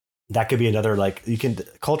that could be another, like, you can,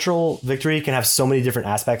 cultural victory can have so many different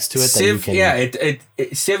aspects to it. Civ, that you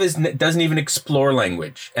can, Civ doesn't even explore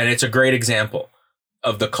language, and it's a great example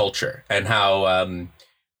of the culture and how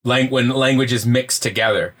when languages mix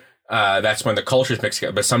together, that's when the cultures mix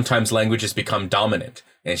together. But sometimes languages become dominant,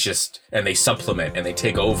 and and they supplement and they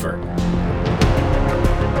take over.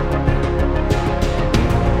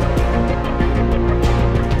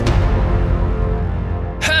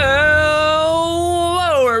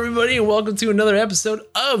 And welcome to another episode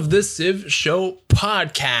of the Civ Show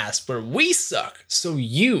podcast, where we suck so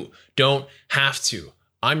you don't have to.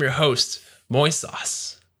 I'm your host,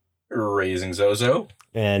 Moisos. Raising Zozo.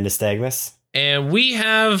 And Nystagmus. And we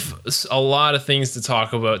have a lot of things to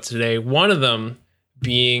talk about today. One of them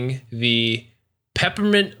being the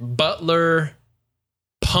Peppermint Butler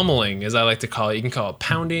pummeling, as I like to call it. You can call it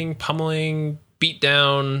pounding, pummeling,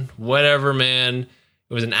 beatdown, whatever, man.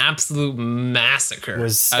 It was an absolute massacre.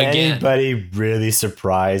 Was anybody really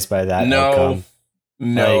surprised by that outcome?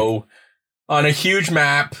 No. Like, on a huge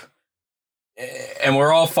map, and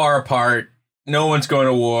we're all far apart. No one's going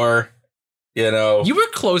to war. You know, you were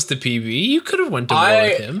close to PB. You could have went to war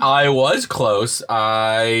with him. I was close.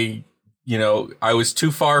 I was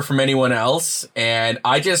too far from anyone else, and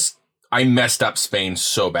I messed up Spain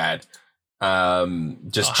so bad.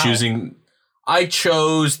 Choosing. I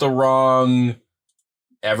chose the wrong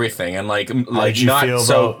everything, and like not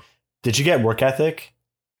so. Did you get work ethic?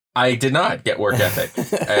 I did not get work ethic,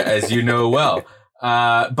 as you know well.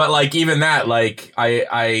 But like even that, like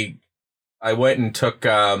I went and took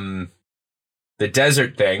the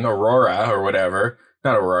desert thing, Aurora or whatever.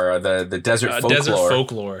 Not Aurora, the desert folklore. Desert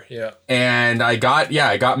folklore, yeah. And I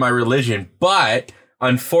got my religion, but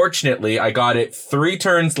unfortunately I got it 3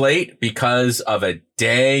 turns late because of a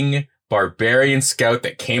dang barbarian scout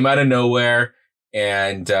that came out of nowhere.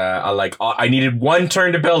 And I needed 1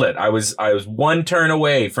 turn to build it. I was 1 turn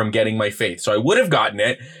away from getting my faith, so I would have gotten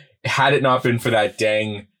it had it not been for that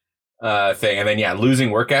dang thing. And then losing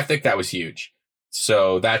work ethic, that was huge.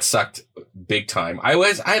 So that sucked big time. I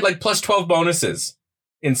had like plus 12 bonuses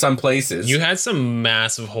in some places. You had some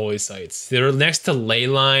massive holy sites. They were next to ley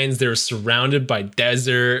lines. They were surrounded by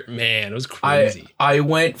desert. Man, it was crazy. I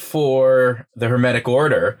went for the Hermetic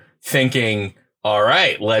Order, thinking, all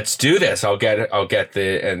right, let's do this. I'll get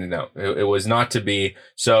and no, it was not to be.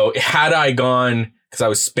 So had I gone, because I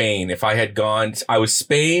was Spain, I was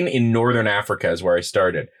Spain in Northern Africa is where I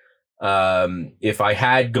started. If I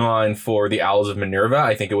had gone for the Owls of Minerva,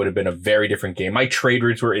 I think it would have been a very different game. My trade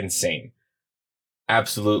routes were insane.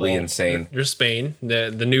 Absolutely insane. You're Spain. The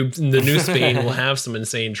new Spain will have some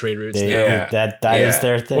insane trade routes. That is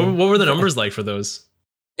their thing. What were the numbers like for those?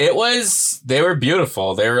 They were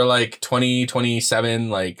beautiful. They were like 20, 27,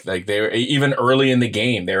 like they were even early in the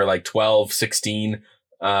game. They were like 12, 16.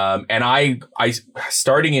 And I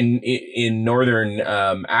starting in Northern,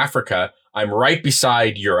 Africa, I'm right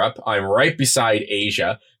beside Europe. I'm right beside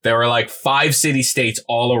Asia. There were like 5 city-states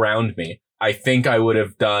all around me. I think I would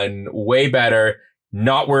have done way better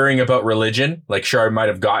not worrying about religion. Like, sure, I might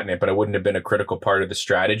have gotten it, but it wouldn't have been a critical part of the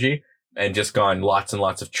strategy, and just gone lots and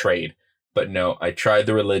lots of trade. But no, I tried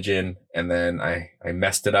the religion, and then I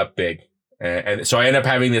messed it up big. And so I ended up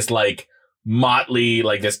having this like motley,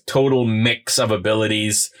 like this total mix of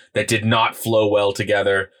abilities that did not flow well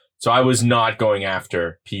together. So I was not going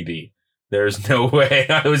after PB. There's no way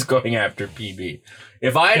I was going after PB.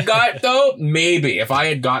 If I had got, though, maybe. If I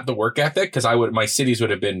had got the work ethic, because my cities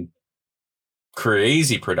would have been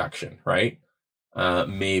crazy production, right?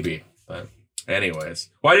 Maybe. But anyways.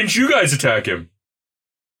 Why didn't you guys attack him?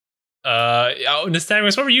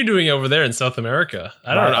 Nystagmus, what were you doing over there in South America?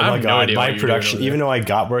 I have no idea. My production, even though I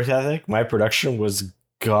got work ethic, my production was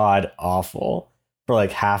god awful for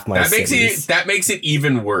like half my cities. That makes it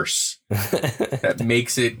even worse. That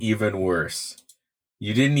makes it even worse.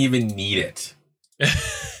 You didn't even need it.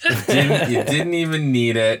 You didn't even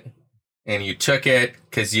need it, and you took it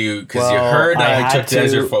because you heard I took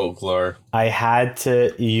desert folklore. I had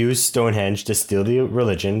to use Stonehenge to steal the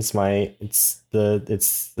religions. It's the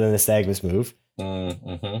Nystagmus move.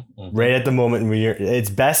 Right at the moment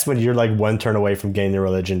it's best when you're like 1 turn away from getting the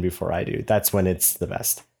religion before I do. That's when it's the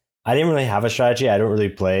best. I didn't really have a strategy. I don't really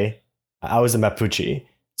play. I was a Mapuche,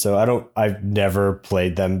 so I've never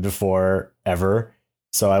played them before ever.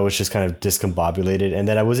 So I was just kind of discombobulated, and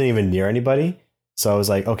then I wasn't even near anybody. So I was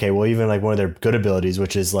like, okay, well, even like one of their good abilities,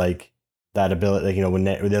 which is like that ability, like, when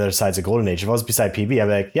the other side's a golden age. If I was beside PB, I'm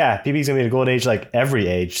like, yeah, PB's gonna be a golden age like every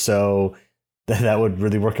age, so that would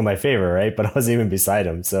really work in my favor, right? But I wasn't even beside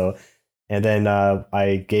him, so. And then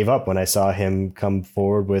I gave up when I saw him come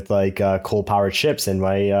forward with like coal-powered ships, and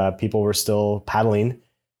my people were still paddling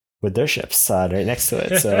with their ships right next to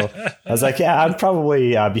it. So I was like, yeah, I'm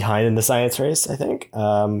probably behind in the science race, I think.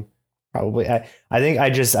 Probably. I think I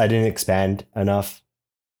didn't expand enough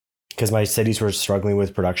because my cities were struggling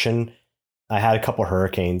with production. I had a couple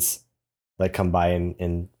hurricanes like come by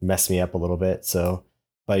and mess me up a little bit. So,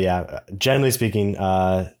 but yeah, generally speaking,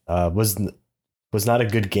 was not a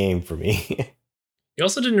good game for me. You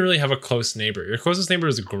also didn't really have a close neighbor. Your closest neighbor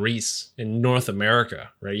is Greece in North America,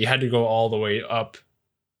 right? You had to go all the way up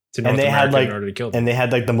to North America in order to kill them. And they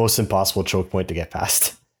had like the most impossible choke point to get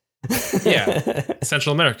past. Yeah,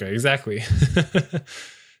 Central America, exactly.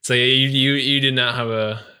 So you did not have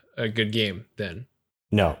a good game then.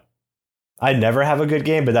 No. I never have a good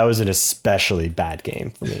game, but that was an especially bad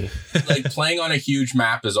game for me. Like playing on a huge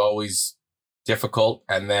map is always difficult,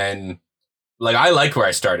 and then like I like where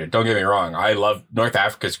I started. Don't get me wrong. I love North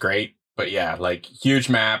Africa's great, but yeah, like huge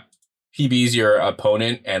map, PB's your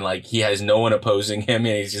opponent, and like he has no one opposing him,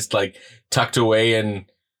 and he's just like tucked away in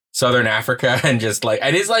Southern Africa, and just like,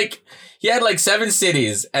 and it's like he had like 7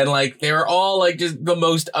 cities, and like they were all like just the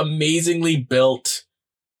most amazingly built,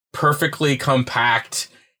 perfectly compact,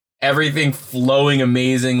 everything flowing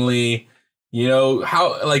amazingly. You know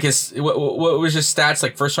how like his what was his stats?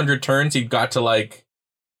 Like first 100 turns, he got to like.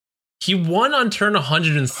 He won on turn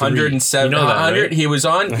 103. 107. You know that, 100. right? He was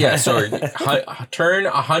on. Yeah, sorry. Turn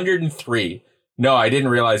 103. No, I didn't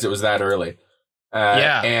realize it was that early.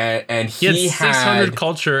 Yeah. And he had 600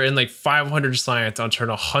 culture and like 500 science on turn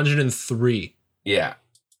 103. Yeah.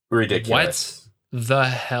 Ridiculous. What the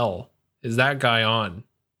hell is that guy on?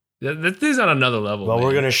 He's on another level. Well, man.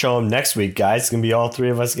 we're going to show him next week, guys. It's going to be all 3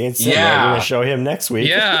 of us against him. Yeah. We're going to show him next week.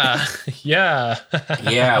 Yeah. Yeah.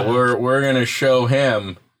 Yeah, we're going to show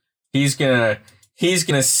him. He's gonna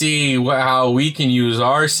see how we can use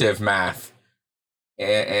our Civ math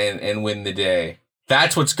and win the day.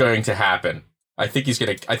 That's what's going to happen. I think he's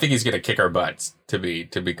gonna kick our butts. To be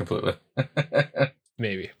completely.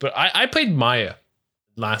 Maybe, but I played Maya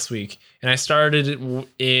last week, and I started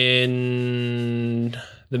in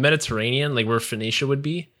the Mediterranean, like where Phoenicia would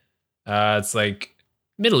be. It's like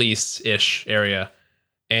Middle East ish area,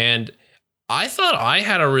 and I thought I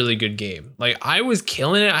had a really good game. Like I was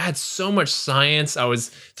killing it. I had so much science.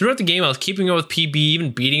 Throughout the game, I was keeping up with PB,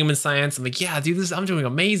 even beating him in science. I'm like, yeah, dude, I'm doing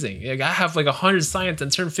amazing. Like I have like 100 science on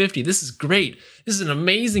turn 50. This is great. This is an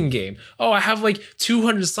amazing game. Oh, I have like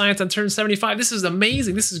 200 science on turn 75. This is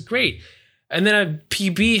amazing. This is great. And then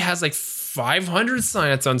PB has like 500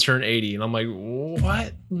 science on turn 80. And I'm like,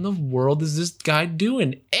 what in the world is this guy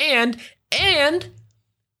doing? And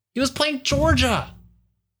he was playing Georgia.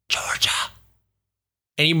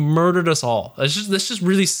 And he murdered us all. Let's just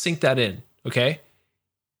really sink that in, okay?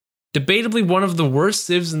 Debatably one of the worst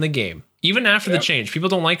civs in the game. Even after the change. People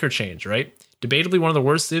don't like her change, right? Debatably one of the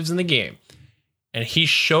worst civs in the game. And he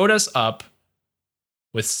showed us up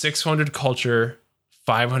with 600 culture,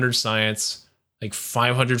 500 science, like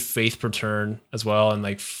 500 faith per turn as well, and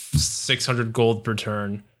like 600 gold per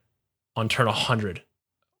turn on turn 100.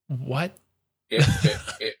 What?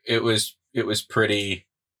 It was pretty...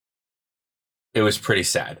 It was pretty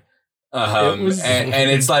sad. And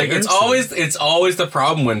it's like, it's always the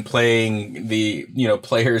problem when playing the,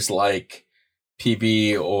 players like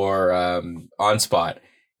PB or OnSpot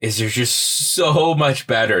is they're just so much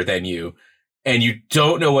better than you and you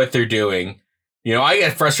don't know what they're doing. I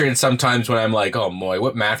get frustrated sometimes when I'm like, oh boy,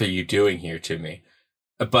 what math are you doing here to me?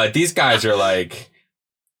 But these guys are like,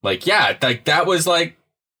 yeah, like that was like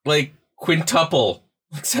quintuple,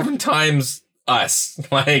 7 times us.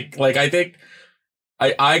 Like I think,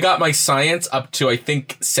 I got my science up to, I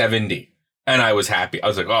think, 70. And I was happy. I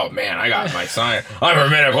was like, oh, man, I got my science. I'm a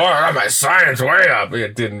minute more. I got my science way up.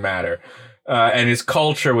 It didn't matter. And his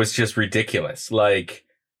culture was just ridiculous. Like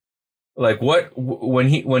what, when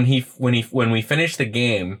we finished the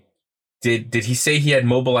game, did he say he had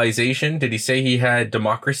mobilization? Did he say he had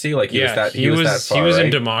democracy? Like he was that far, he was right?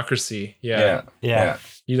 in democracy. Yeah.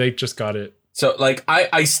 You like just got it. So like,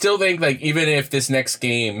 I still think like, even if this next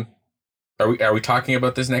game, Are we talking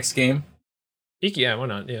about this next game? Yeah, why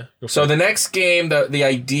not? Yeah. So the next game, the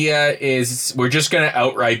idea is we're just gonna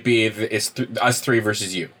outright be us 3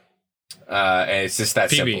 versus you, and it's just that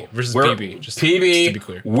PB simple. Versus we're, PB. Just PB, to be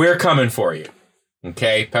clear. We're coming for you.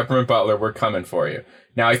 Okay, Peppermint Butler, we're coming for you.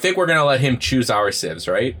 Now I think we're gonna let him choose our civs,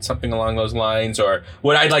 right? Something along those lines. Or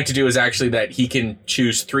what I'd like to do is actually that he can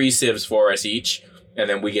choose 3 civs for us each, and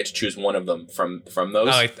then we get to choose one of them from those.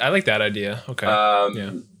 I like that idea. Okay.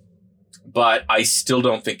 Yeah. But I still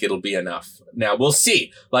don't think it'll be enough. Now we'll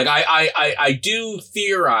see. Like I do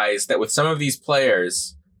theorize that with some of these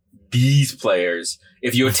players,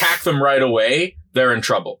 if you attack them right away, they're in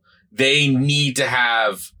trouble. They need to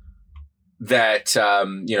have that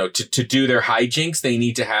to do their hijinks, they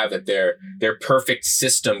need to have that their perfect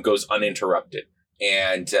system goes uninterrupted.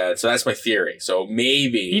 And so that's my theory. So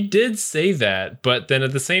maybe he did say that, but then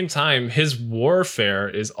at the same time, his warfare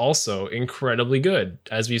is also incredibly good,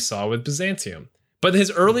 as we saw with Byzantium. But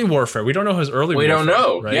his early warfare, we don't know his early. We warfare, don't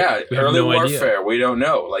know. Right? Yeah, early warfare, idea. we don't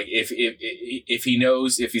know. Like if he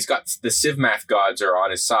knows, if he's got the Civmath gods are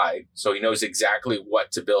on his side, so he knows exactly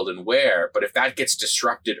what to build and where. But if that gets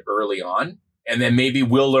disrupted early on, and then maybe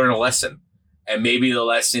we'll learn a lesson, and maybe the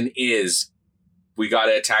lesson is, we got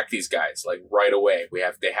to attack these guys like right away.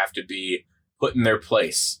 They have to be put in their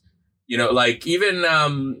place. Like even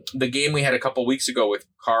the game we had a couple weeks ago with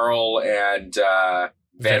Carl and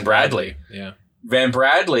Van Bradley. Yeah. Van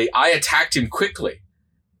Bradley, I attacked him quickly,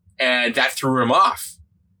 and that threw him off.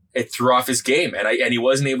 It threw off his game, and he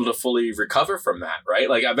wasn't able to fully recover from that. Right?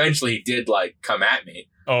 Like eventually he did like come at me.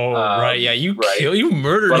 Oh right, yeah, you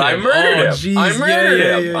murdered but him. I murdered him. Geez. I murdered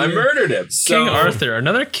him. Yeah. I murdered him. King Arthur,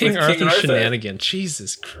 another King Arthur shenanigan.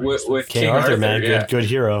 Jesus Christ. With King Arthur, man, yeah. good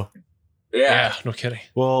hero. Yeah, no kidding.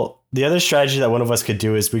 Well, the other strategy that one of us could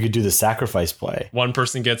do is we could do the sacrifice play. One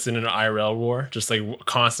person gets in an IRL war, just like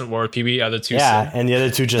constant war with PB. Other two, yeah, sim. and the other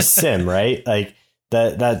two just sim, right? Like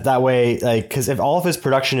that way, like because if all of his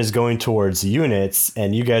production is going towards units,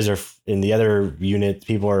 and you guys are in the other unit,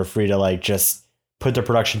 people are free to like just put their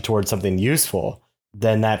production towards something useful,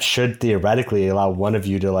 then that should theoretically allow one of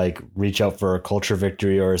you to like reach out for a culture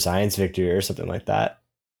victory or a science victory or something like that.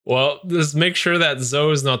 Well, just make sure that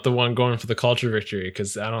Zoe is not the one going for the culture victory,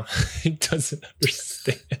 because he doesn't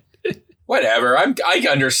understand. Whatever. I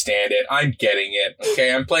understand it. I'm getting it.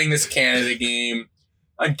 Okay, I'm playing this Canada game.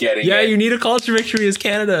 I'm getting it. Yeah, you need a culture victory as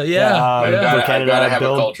Canada. Yeah. I've got to have a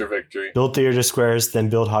culture victory. Build theater squares, then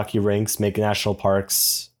build hockey rinks, make national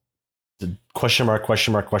parks. Question mark,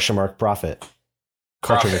 profit.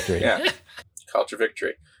 Culture victory. Yeah. Culture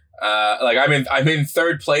victory. Like I'm in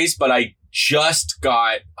third place, but I just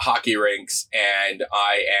got hockey rinks, and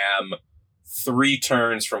I am 3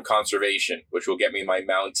 turns from conservation, which will get me my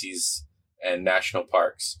Mounties and national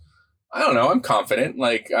parks. I don't know. I'm confident.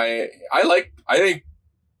 Like I think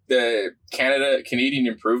the Canadian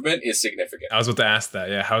improvement is significant. I was about to ask that.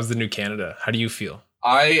 Yeah. How's the new Canada? How do you feel?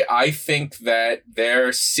 I think that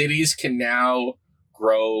their cities can now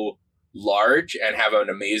grow large and have an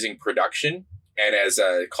amazing production. And as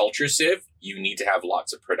a culture civ, you need to have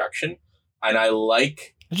lots of production. And I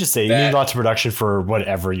just say you need lots of production for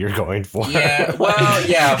whatever you're going for. Yeah, well,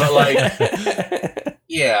 yeah, but like,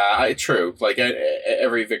 yeah, true. Like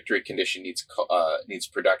every victory condition needs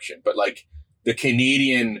production, but like the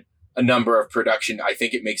Canadian number of production, I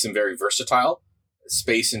think it makes them very versatile.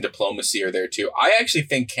 Space and diplomacy are there too. I actually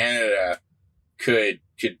think Canada could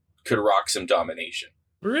rock some domination.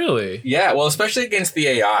 Really? Yeah, well, especially against the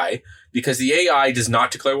AI, because the AI does not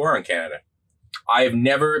declare war on Canada. I've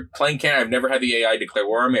never had the AI declare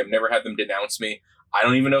war on me. I've never had them denounce me. I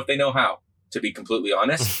don't even know if they know how, to be completely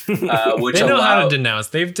honest. They know how to denounce.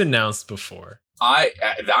 They've denounced before.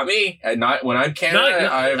 Not me. Not when I'm Canada.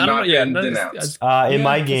 I have not been denounced. In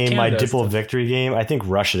my game, my Diplo victory game, I think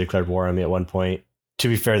Russia declared war on me at one point. To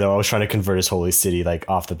be fair, though, I was trying to convert his holy city like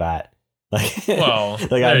off the bat. Like, well,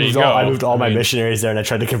 like I moved all my missionaries there, and I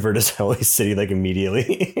tried to convert his holy city like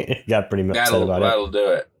immediately. Got pretty upset about it. That'll do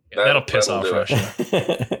it. That'll piss off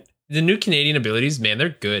Russia. The new Canadian abilities, man, they're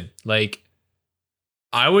good. Like,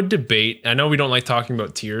 I would debate. I know we don't like talking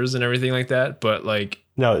about tiers and everything like that, but like,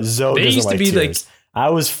 no, Zoe doesn't like tiers. I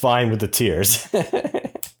was fine with the tiers.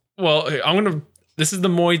 Well, this is the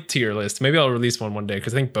Moy tier list. Maybe I'll release one day,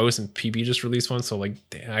 because I think Bose and PB just released one. So like,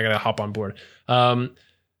 damn, I gotta hop on board.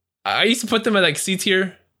 I used to put them at like C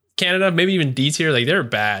tier Canada, maybe even D tier. Like, they're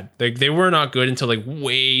bad. Like, they were not good until like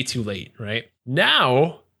way too late. Right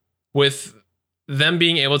now, with them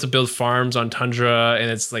being able to build farms on Tundra,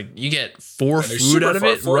 and it's like you get 4 food out of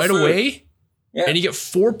it right away, and you get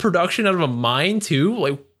 4 production out of a mine too.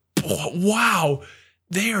 Like, wow,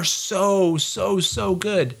 they are so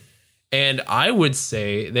good. And I would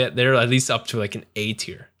say that they're at least up to like an A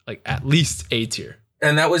tier, like at least A tier.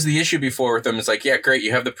 And that was the issue before with them. It's like, yeah, great,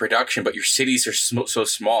 you have the production, but your cities are so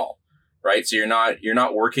small, right? So you're not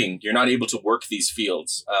able to work these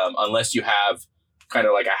fields unless you have kind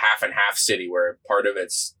of like a half and half city where part of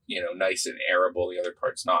it's, nice and arable, the other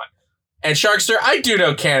part's not. And Sharkster, I do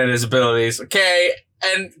know Canada's abilities, okay?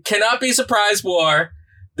 And cannot be surprised war.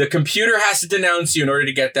 The computer has to denounce you in order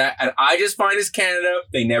to get that. And I just find as Canada,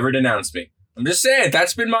 they never denounce me. I'm just saying,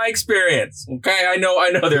 that's been my experience. Okay, I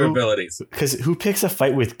know their abilities. Because who picks a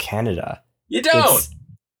fight with Canada? You don't.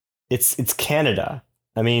 It's Canada.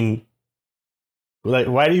 I mean, like,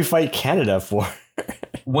 why do you fight Canada for?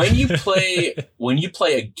 when you play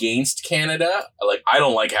against Canada, like I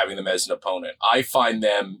don't like having them as an opponent. I find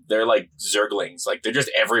they're like zerglings, like they're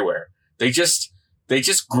just everywhere. They just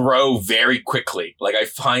grow very quickly. Like I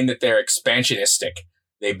find that they're expansionistic.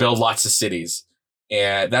 They build lots of cities,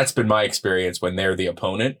 and that's been my experience when they're the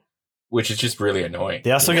opponent, which is just really annoying.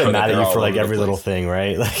 They also get mad at you for like every little thing,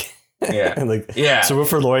 right? Like yeah. So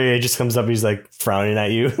Wilfrid Laurier just comes up, he's like frowning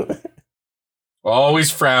at you. Always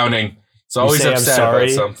frowning. It's always upset about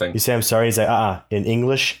something. You say I'm sorry. He's like, in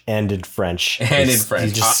English and in French. And in French.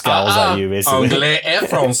 He just scowls at you, basically. Anglais et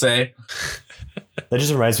français. That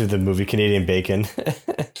just reminds me of the movie Canadian Bacon.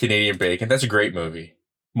 Canadian Bacon. That's a great movie.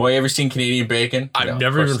 Moy, ever seen Canadian Bacon? I've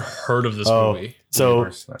never even heard of this movie. So,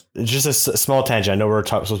 just a small tangent. I know we're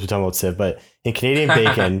supposed to be talking about Civ, but in Canadian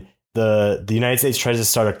Bacon, the United States tries to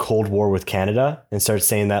start a Cold War with Canada and starts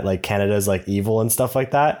saying that like Canada is like evil and stuff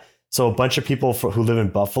like that. So a bunch of people who live in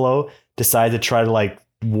Buffalo decide to try to like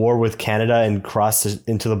war with Canada and cross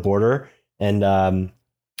into the border. And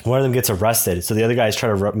one of them gets arrested. So the other guys try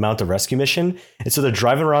to mount a rescue mission. And so they're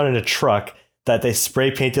driving around in a truck that they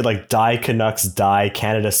spray painted like Die Canucks, Die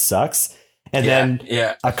Canada Sucks. And then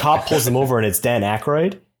a cop pulls them over and it's Dan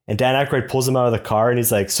Aykroyd. And Dan Aykroyd pulls him out of the car and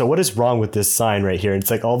he's like, so what is wrong with this sign right here? And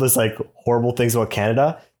it's like all this like horrible things about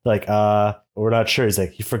Canada. Like, we're not sure. He's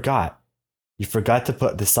like, you forgot to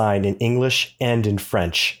put the sign in English and in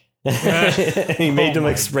French. He made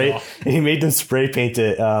them spray paint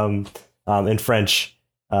it in French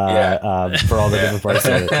for all the different parts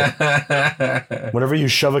of it. Whenever you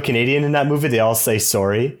shove a Canadian in that movie, they all say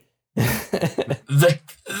sorry.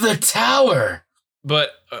 the tower.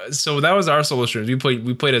 But so that was our solo streams.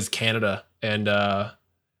 We played as Canada, and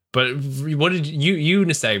but what did you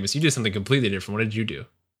Nystagmus? You did something completely different. What did you do?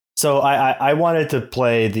 So I wanted to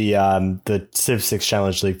play the Civ 6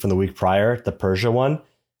 Challenge League from the week prior, the Persia one,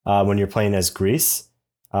 when you're playing as Greece,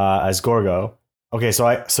 as Gorgo. Okay,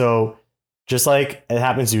 so just like it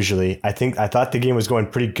happens usually, I thought the game was going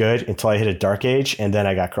pretty good until I hit a Dark Age, and then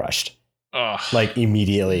I got crushed. Like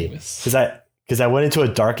immediately, because I went into a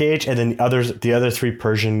Dark Age, and then the other three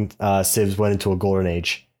Persian civs went into a Golden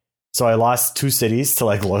Age. So I lost 2 cities to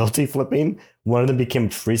like loyalty flipping. One of them became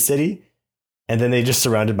free city, and then they just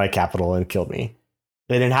surrounded my capital and killed me.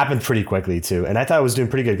 And it happened pretty quickly too. And I thought I was doing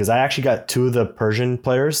pretty good because I actually got 2 of the Persian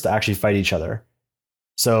players to actually fight each other.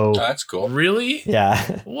 So that's cool. Really?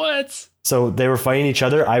 Yeah. What? So they were fighting each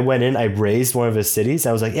other. I went in, I raised one of his cities.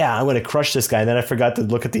 I was like, yeah, I'm going to crush this guy. And then I forgot to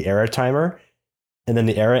look at the era timer. And then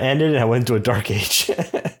the era ended and I went into a Dark Age.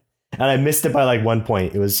 And I missed it by like 1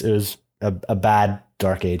 point. It was a bad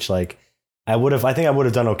Dark Age. Like I think I would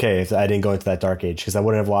have done okay if I didn't go into that Dark Age, because I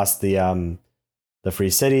wouldn't have lost the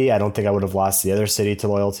free city. I don't think I would have lost the other city to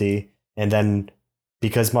loyalty. And then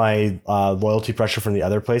because my loyalty pressure from the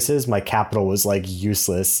other places, my capital was like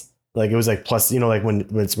useless. Like it was like plus, like when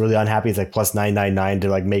it's really unhappy, it's like plus 999 to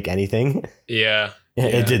like make anything. Yeah.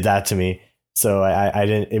 It did that to me. So I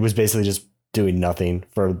didn't, it was basically just doing nothing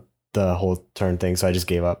for the whole turn thing. So I just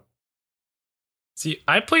gave up. See,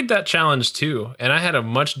 I played that challenge too, and I had a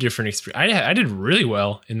much different experience. I did really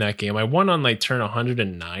well in that game. I won on like turn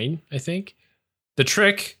 109, I think. The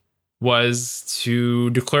trick was to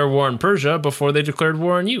declare war on Persia before they declared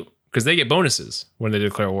war on you, because they get bonuses when they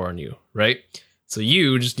declare war on you, right? So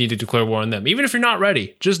you just need to declare war on them. Even if you're not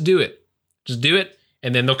ready, just do it. Just do it,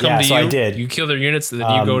 and then they'll come to you. I did. You kill their units, and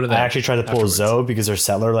then you go to them. I actually tried to pull a Zoe because their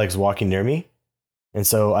settler like was walking near me. And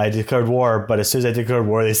so I declared war, but as soon as I declared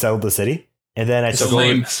war, they settled the city. And then I took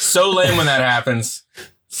over. So lame when that happens.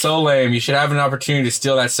 So lame. You should have an opportunity to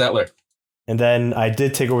steal that settler. And then I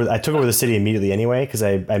did take over. I took over the city immediately anyway, because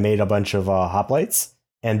I made a bunch of hoplites.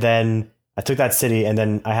 And then I took that city, and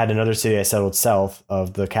then I had another city I settled south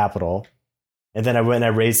of the capital. And then I went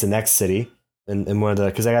and I raised the next city in one of the,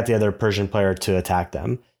 because I got the other Persian player to attack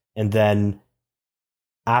them. And then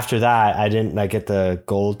after that, I didn't get the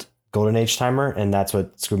Golden Age timer, and that's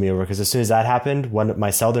what screwed me over, because as soon as that happened, my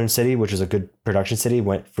southern city, which was a good production city,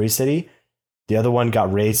 went free city. The other one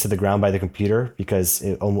got raised to the ground by the computer because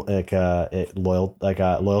it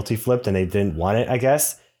loyalty flipped and they didn't want it, I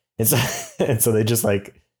guess. And so they just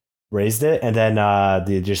like raised it, and then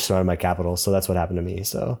they just surrounded my capital. So that's what happened to me.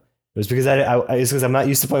 So it was because it's because I'm not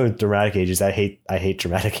used to playing with dramatic ages. I hate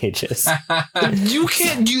dramatic ages. You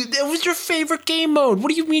can't do that. Was your favorite game mode? What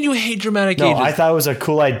do you mean you hate dramatic ages? No, I thought it was a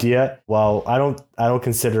cool idea. Well, I don't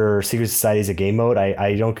consider Secret Societies a game mode.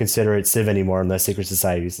 I don't consider it Civ anymore unless Secret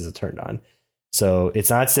Societies is turned on. So it's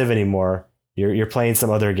not Civ anymore. You're playing some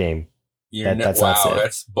other game. That's wow, not Civ.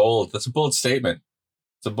 That's bold. That's a bold statement.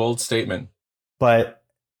 It's a bold statement. But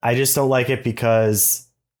I just don't like it because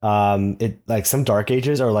It like some Dark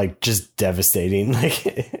Ages are like just devastating.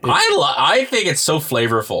 Like I think it's so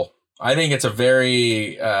flavorful. I think it's a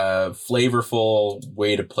very flavorful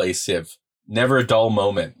way to play Civ. Never a dull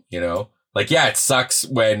moment, you know? Like, yeah, it sucks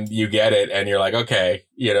when you get it and you're like, okay,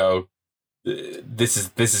 you know, this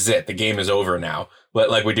is it. The game is over now. But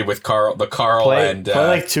like we did with Carl play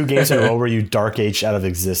like 2 games in a row where you Dark Age out of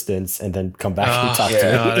existence and then come back and talk to me.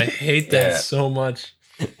 God, I hate that so much.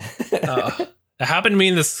 It happened to me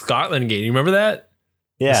in the Scotland game. You remember that?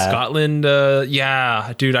 Yeah. The Scotland,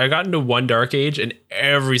 yeah. Dude, I got into one Dark Age and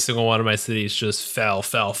every single one of my cities just fell.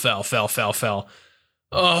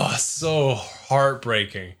 Oh, so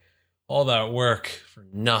heartbreaking. All that work for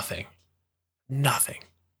nothing. Nothing.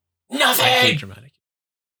 I hate dramatic.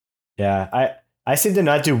 Yeah, I seem to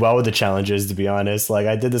not do well with the challenges, to be honest. Like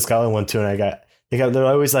I did the Scotland one too, and they're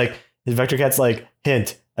always like, Vector Cat's like,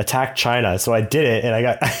 hint, attack China. So I did it, and I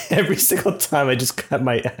got every single time I just got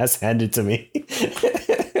my ass handed to me.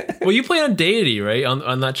 Well, you played on Deity, right?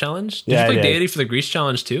 On that challenge? Did you play Deity for the Greece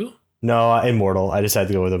challenge too? No, Immortal. I decided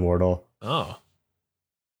to go with Immortal. Oh.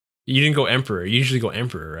 You didn't go Emperor. You usually go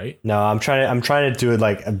Emperor, right? No, I'm trying to do it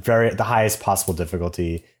like the highest possible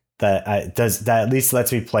difficulty that at least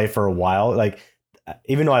lets me play for a while. Like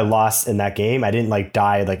even though I lost in that game, I didn't like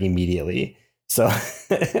die like immediately. So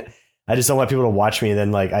I just don't want people to watch me and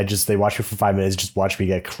then like they watch me for 5 minutes, just watch me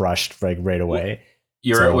get crushed like right away.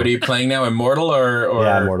 What are you playing now? Immortal or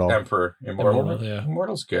Immortal. Emperor? Immortal. Yeah.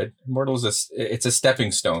 Immortal's good. Immortal's it's a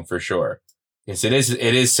stepping stone for sure. Yes, it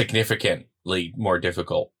is significantly more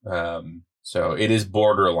difficult. So it is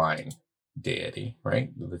borderline Deity,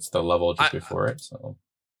 right? It's the level just before it. So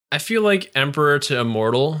I feel like Emperor to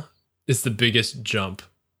Immortal is the biggest jump.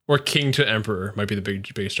 Or King to Emperor might be the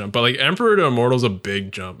biggest jump. But like Emperor to Immortal is a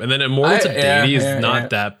big jump. And then Immortal to Deity is not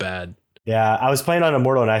that bad. Yeah, I was playing on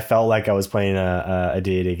Immortal and I felt like I was playing a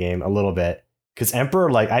Deity game a little bit. Because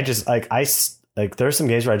Emperor, like there's some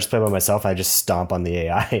games where I just play by myself. I just stomp on the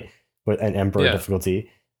AI with an Emperor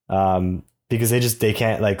difficulty. Because they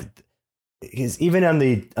can't like, because even on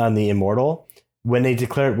the Immortal, when I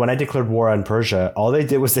declared war on Persia, all they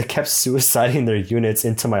did was they kept suiciding their units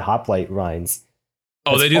into my hoplite lines.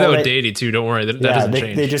 Oh, they do that with Deity too. Don't worry, that doesn't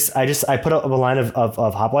change. I put up a line of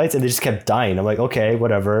hoplites and they just kept dying. I'm like, okay,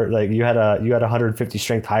 whatever. Like you had 150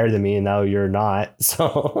 strength higher than me, and now you're not.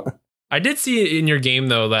 So I did see in your game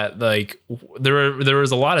though that like there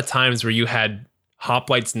was a lot of times where you had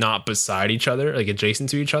hoplites not beside each other, like adjacent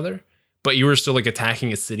to each other, but you were still like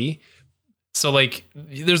attacking a city. So like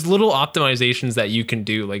there's little optimizations that you can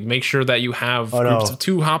do, like make sure that you have groups of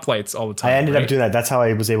 2 hoplites all the time. I ended up doing that. That's how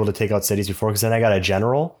I was able to take out cities before, because then I got a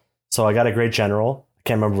general. So I got a great general. I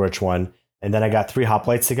can't remember which one. And then I got 3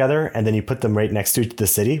 hoplites together, and then you put them right next to the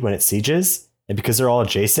city when it sieges. And because they're all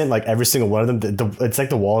adjacent, like every single one of them, it's like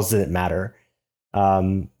the walls didn't matter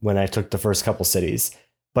when I took the first couple cities.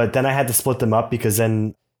 But then I had to split them up because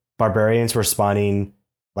then barbarians were spawning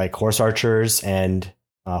like horse archers and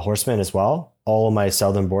horsemen as well, all on my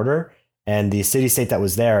southern border. And the city state that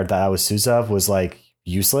was there that I was Susa of was like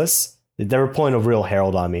useless. They were pulling a real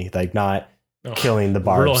herald on me, like not killing the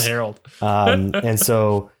barbs. Real herald. And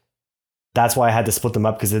so that's why I had to split them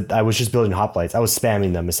up, because I was just building hoplites. I was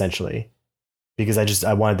spamming them essentially because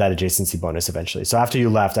I wanted that adjacency bonus eventually. So after you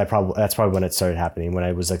left, that's probably when it started happening, when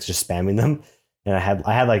I was like just spamming them, and I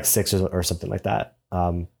had like 6 or something like that.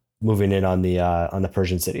 Moving in on the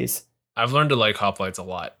Persian cities. I've learned to like hoplites a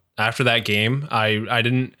lot. After that game, I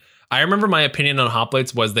remember my opinion on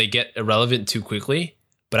hoplites was they get irrelevant too quickly.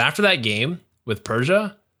 But after that game with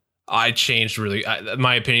Persia, I changed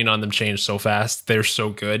my opinion on them changed so fast. They're so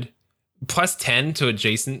good. Plus 10 to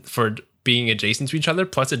adjacent for being adjacent to each other,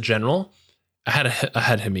 plus a general. I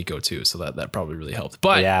had Himiko too, so that probably really helped.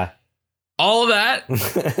 But yeah, all of that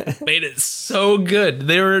made it so good.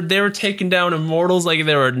 They were taking down Immortals like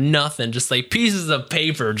they were nothing, just like pieces of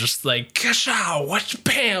paper, just like kashow, what,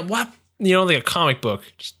 bam, what, like a comic book,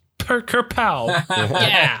 just kerpow.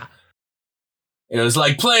 Yeah. It was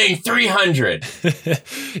like playing 300.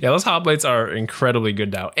 Yeah, those hoplites are incredibly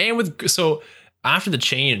good now. And so after the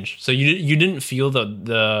change, so you didn't feel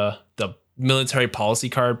the military policy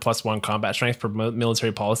card plus 1 combat strength per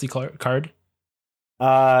military policy card?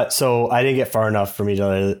 So I didn't get far enough for me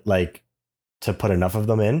to put enough of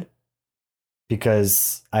them in,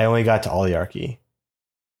 because I only got to oligarchy.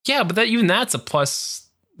 Yeah, but that's a plus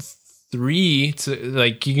 3 to,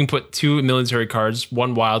 like, you can put 2 military cards,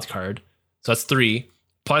 1 wild card. So that's 3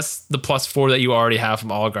 plus the plus 4 that you already have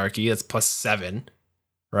from oligarchy. That's plus 7,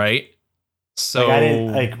 right? So I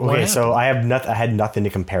didn't so I had nothing to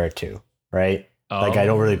compare it to, right? Oh. Like I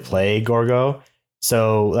don't really play Gorgo.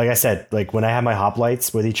 So, like I said, like when I have my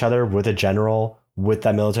hoplites with each other, with a general, with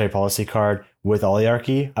that military policy card, with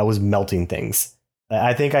oligarchy, I was melting things.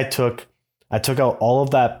 I think I took out all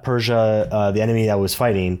of that Persia, the enemy that was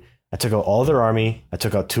fighting. I took out all of their army. I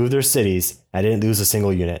took out 2 of their cities. I didn't lose a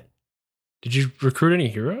single unit. Did you recruit any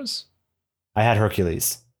heroes? I had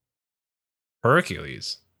Hercules.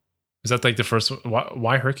 Hercules. Is that like the first one?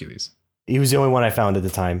 Why Hercules? He was the only one I found at the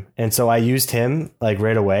time. And so I used him like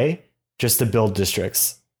right away just to build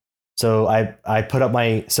districts. So I put up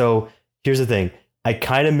so here's the thing. I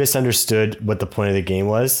kind of misunderstood what the point of the game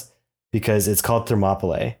was because it's called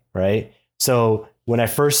Thermopylae, right? So when I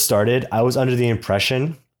first started, I was under the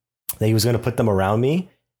impression that he was going to put them around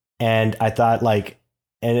me. And I thought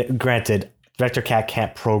granted, VectorCat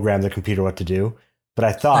can't program the computer what to do, but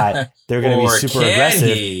I thought they were going to be super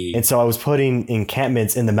aggressive. And so I was putting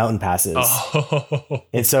encampments in the mountain passes. Oh.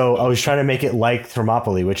 And so I was trying to make it like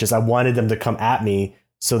Thermopylae, which is I wanted them to come at me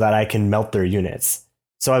so that I can melt their units.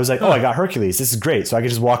 So I was like, I got Hercules. This is great. So I could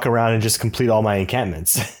just walk around and just complete all my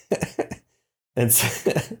encampments. And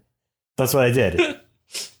so, that's what I did.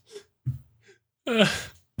 But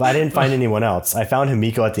I didn't find anyone else. I found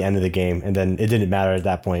Himiko at the end of the game, and then it didn't matter at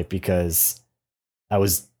that point because I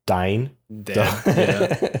was dying. Dead. So.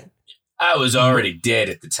 Yeah. I was already dead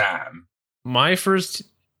at the time. My first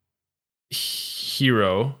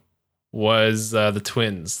hero was the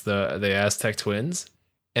twins, the Aztec twins,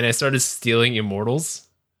 and I started stealing immortals.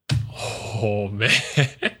 Oh man!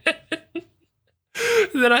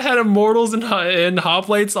 Then I had immortals and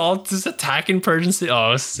hoplites all just attacking Persian city. Oh,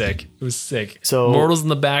 it was sick. It was sick. So immortals in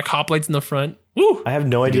the back, hoplites in the front. Woo! I have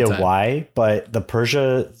no idea why, but the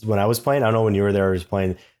Persia, when I was playing, I don't know when you were there, I was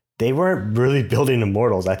playing, they weren't really building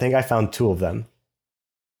immortals. I think I found 2 of them.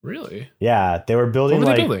 Really? Yeah, they were building what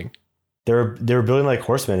were they building? They were building like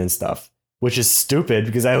horsemen and stuff, which is stupid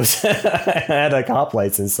because I had like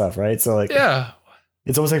hoplites and stuff, right? So like, yeah.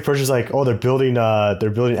 It's almost like Persia's like, they're building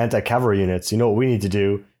anti-cavalry units. You know what we need to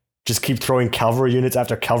do? Just keep throwing cavalry units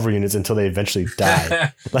after cavalry units until they eventually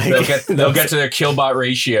die. Like, they'll get to their killbot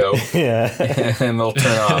ratio. Yeah. And they'll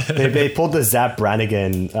turn off. They pulled the Zap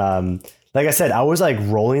Brannigan. Like I said, I was like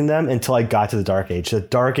rolling them until I got to the Dark Age. The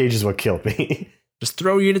Dark Age is what killed me. Just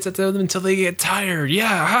throw units at them until they get tired.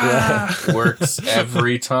 Yeah. Works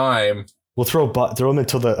every time. We'll throw them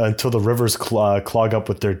until the rivers clog up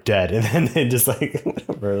with their dead, and then they just like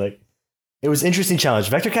whatever. Like, it was an interesting challenge.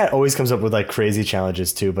 VectorCat always comes up with like crazy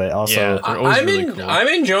challenges too, but also I'm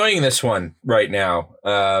enjoying this one right now.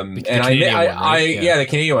 The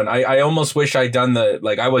Canadian one. I almost wish I'd done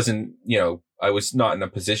I was not in a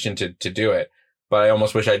position to do it, but I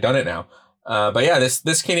almost wish I'd done it now. But yeah,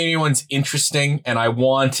 this Canadian one's interesting, and I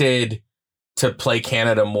wanted to play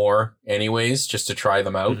Canada more anyways, just to try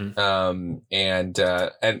them out. Mm-hmm. And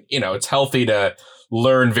it's healthy to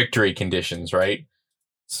learn victory conditions, right?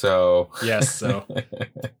 So yes.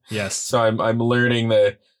 So I'm learning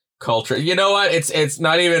the culture. You know what? It's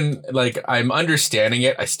not even like I'm understanding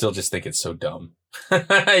it. I still just think it's so dumb.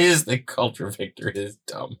 I just think culture victory is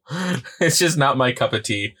dumb. It's just not my cup of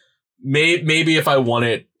tea. Maybe if I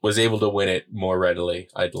was able to win it more readily,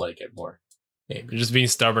 I'd like it more. You're just being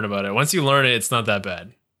stubborn about it. Once you learn it, it's not that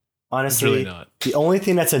bad. Honestly, it's really not. The only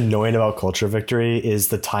thing that's annoying about culture victory is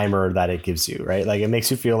the timer that it gives you, right? Like, it makes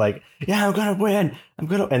you feel like, yeah, I'm gonna win.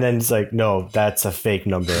 And then it's like, no, that's a fake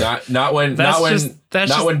number. Not when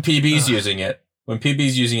PB's using it. When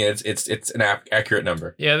PB's using it, it's an accurate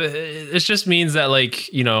number. Yeah, it just means that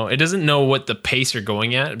it doesn't know what the pace you're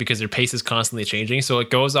going at because your pace is constantly changing. So it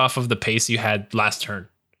goes off of the pace you had last turn.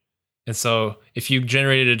 And so if you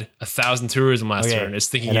generated 1,000 tourism last turn, it's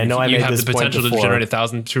thinking you have the potential to generate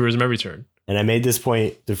 1,000 tourism every turn. And I made this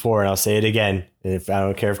point before, and I'll say it again. If I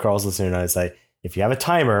don't care if Carl's listening or not, it's like, if you have a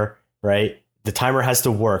timer, right, the timer has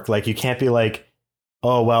to work. Like, you can't be like,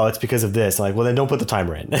 oh, well, it's because of this. Like, well, then don't put the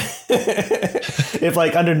timer in. If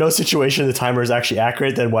under no situation the timer is actually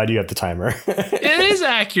accurate, then why do you have the timer? It is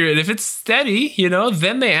accurate. If it's steady,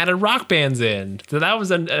 then they added rock bands in. So that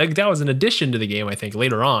was an addition to the game, I think,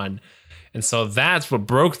 later on. And so that's what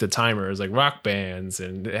broke the timers, like rock bands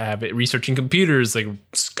and have it researching computers, like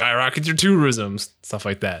skyrockets your tourism, stuff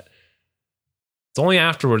like that. It's only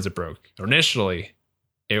afterwards it broke. Initially,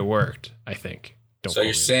 it worked, I think. So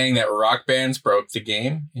you're saying that rock bands broke the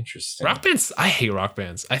game? Interesting. Rock bands, I hate rock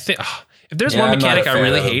bands. I think if there's one mechanic I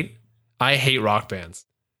really hate, I hate rock bands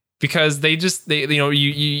because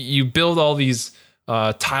you build all these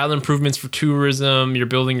tile improvements for tourism. You're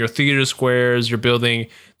building your theater squares. You're building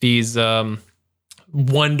these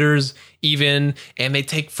wonders even, and they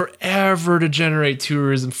take forever to generate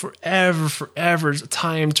tourism, forever,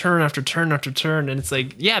 time, turn after turn after turn. And it's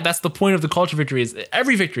like, yeah, that's the point of the culture victory, is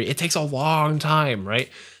every victory, it takes a long time, right?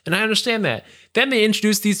 And I understand that. Then they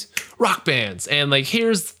introduce these rock bands, and like,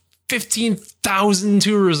 here's 15,000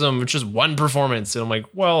 tourism, which is one performance. And I'm like,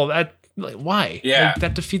 well, that, like, why? Yeah. Like,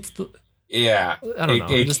 that defeats the... Yeah. I don't know.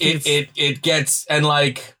 It gets, and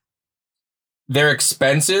like, they're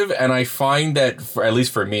expensive, and I find that, at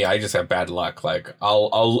least for me, I just have bad luck. Like,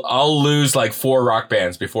 I'll lose like 4 rock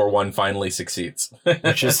bands before one finally succeeds.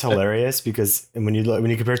 Which is hilarious, because when you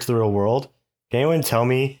compare it to the real world, can anyone tell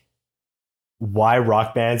me why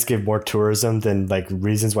rock bands give more tourism than like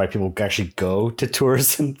reasons why people actually go to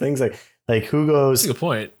tourism things? Like who goes? That's a good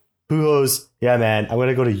point. Who goes? Yeah, man, I'm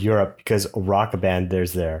gonna go to Europe because a rock band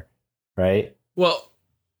there's there, right? Well,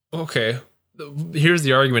 okay. Here's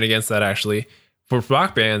the argument against that. Actually, for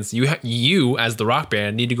rock bands, you as the rock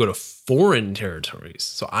band need to go to foreign territories.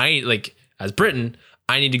 So I, like, as Britain,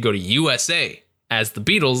 I need to go to USA as the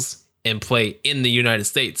Beatles and play in the United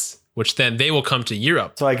States, which then they will come to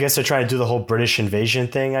Europe. So I guess they're trying to do the whole British invasion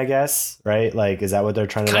thing, I guess, right? Like, is that what they're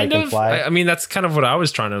trying to imply? I mean, that's kind of what I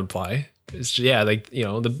was trying to imply. It's, yeah, like, you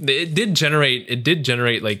know, it did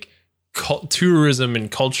generate like tourism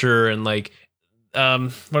and culture and like, what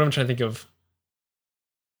am I trying to think of?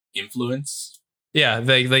 Influence. Yeah,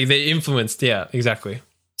 they influenced. Yeah, exactly.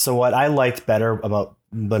 So what I liked better about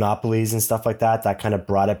monopolies and stuff like that kind of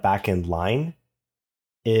brought it back in line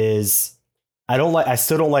is I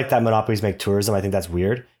still don't like that monopolies make tourism. I think that's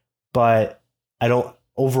weird, but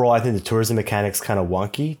overall, I think the tourism mechanics kind of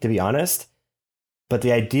wonky, to be honest. But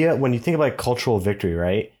the idea, when you think about cultural victory,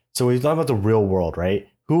 right? So when you talk about the real world, right?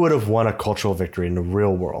 Who would have won a cultural victory in the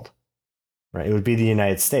real world? Right, it would be the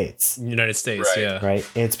United States. United States, right. Yeah. Right,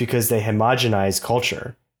 and it's because they homogenize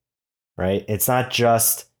culture. Right, it's not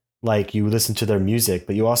just like you listen to their music,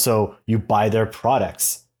 but you buy their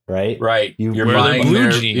products. Right, right. You're wearing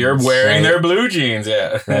their blue jeans.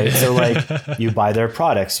 Yeah. Right. So like you buy their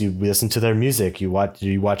products, you listen to their music, you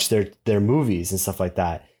watch their movies and stuff like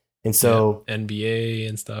that. And so NBA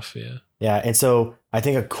and stuff. Yeah. Yeah, and so I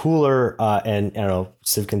think a cooler and I don't know,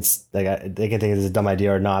 Civ can they can think it's a dumb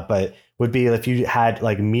idea or not, but would be if you had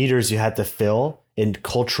like meters you had to fill in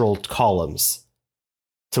cultural columns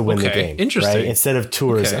to win the game. Interesting. Right? Instead of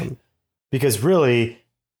tourism. Okay. Because really,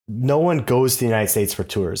 no one goes to the United States for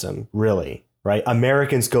tourism, really, right?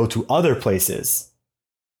 Americans go to other places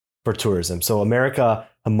for tourism. So America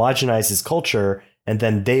homogenizes culture, and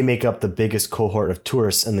then they make up the biggest cohort of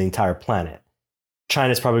tourists in the entire planet.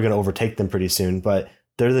 China's probably going to overtake them pretty soon, but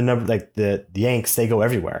they're the number, like the Yanks, they go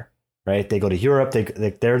everywhere, right? They go to Europe.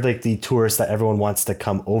 They're like the tourists that everyone wants to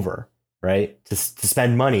come over, right? To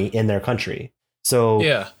spend money in their country. So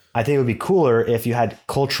yeah, I think it would be cooler if you had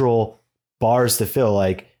cultural bars to fill,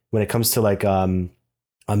 like when it comes to like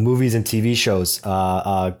movies and TV shows,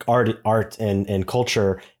 art and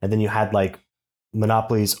culture, and then you had like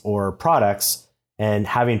monopolies or products, and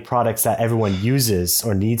having products that everyone uses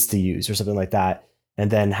or needs to use or something like that. And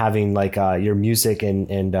then having like your music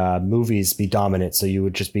and movies be dominant. So you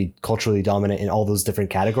would just be culturally dominant in all those different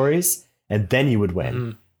categories, and then you would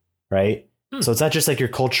win. Right. So it's not just like your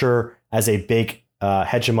culture as a big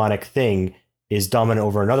hegemonic thing is dominant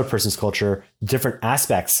over another person's culture. Different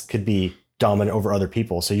aspects could be dominant over other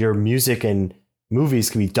people. So your music and movies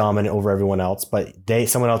can be dominant over everyone else, but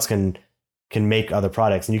someone else can make other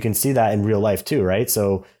products. And you can see that in real life too, right?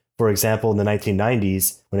 So for example, in the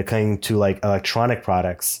 1990s, when it came to like electronic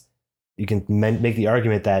products, you can make the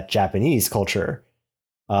argument that Japanese culture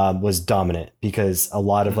was dominant because a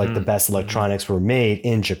lot of like the best electronics were made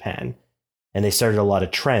in Japan, and they started a lot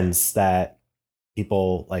of trends that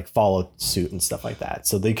people like followed suit and stuff like that.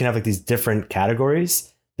 So they can have like these different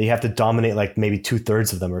categories that you have to dominate like maybe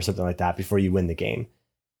 2/3 of them or something like that before you win the game.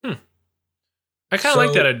 I kind of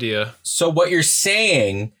like that idea. So what you're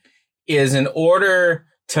saying is, in order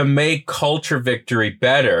to make culture victory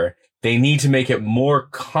better, they need to make it more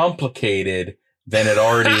complicated than it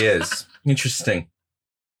already is. Interesting.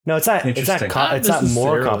 No, it's not. It's not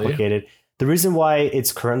more complicated. The reason why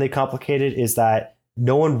it's currently complicated is that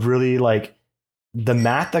no one really like the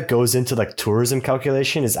math that goes into like tourism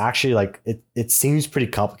calculation is actually like it seems pretty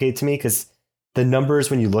complicated to me, because the numbers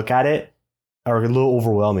when you look at it are a little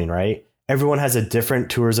overwhelming, right? Everyone has a different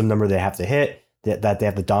tourism number they have to hit that they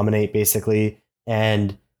have to dominate basically.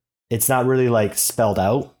 And it's not really like spelled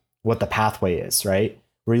out what the pathway is, right?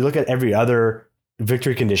 Where you look at every other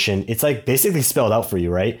victory condition, it's like basically spelled out for you,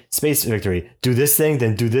 right? Space victory, do this thing,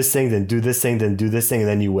 then do this thing, then do this thing, then do this thing, and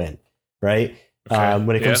then you win, right? Okay.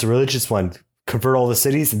 When it comes to religious one, convert all the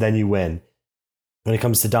cities and then you win. When it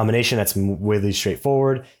comes to domination, that's really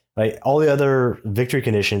straightforward. Right? All the other victory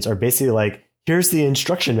conditions are basically like, here's the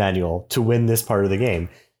instruction manual to win this part of the game.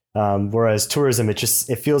 Whereas tourism, it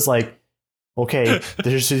feels like, okay,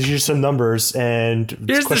 here's some numbers and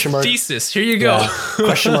here's question mark thesis. Here you go. Yeah,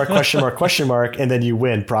 question mark, question mark, question mark, and then you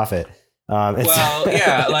win profit.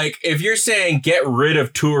 Yeah, like if you're saying get rid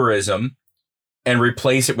of tourism and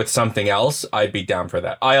replace it with something else, I'd be down for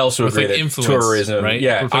that. I also agree that tourism, right?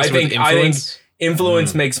 Yeah, I think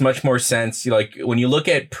influence makes much more sense. Like when you look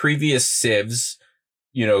at previous civs,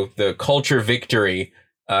 the culture victory.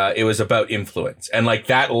 It was about influence, and like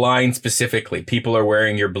that line specifically, people are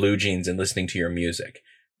wearing your blue jeans and listening to your music.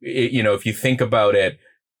 If you think about it,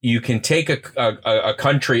 you can take a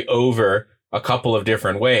country over a couple of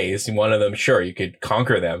different ways. And one of them, sure, you could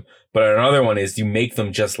conquer them, but another one is you make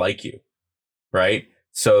them just like you, right?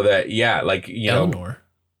 So that, yeah, like, Eleanor.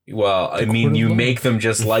 Well, I mean, you make them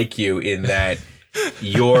just like you in that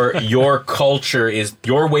your culture is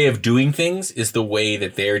your way of doing things is the way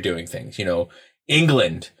that they're doing things,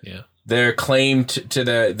 England, their claim to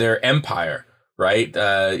their empire, right?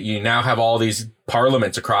 You now have all these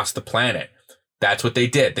parliaments across the planet. That's what they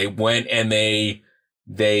did. They went and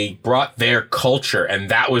they brought their culture, and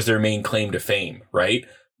that was their main claim to fame, right?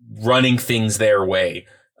 Running things their way.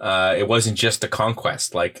 It wasn't just a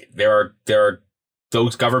conquest. Like there are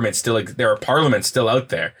those governments still, there are parliaments still out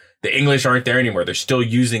there. The English aren't there anymore. They're still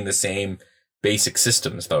using the same basic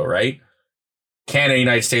systems though, right? Canada,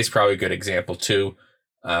 United States, probably a good example too.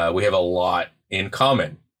 We have a lot in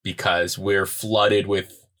common because we're flooded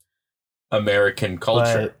with American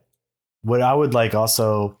culture. But what I would like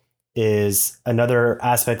also is another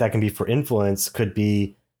aspect that can be for influence could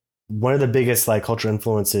be one of the biggest like cultural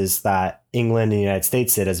influences that England and the United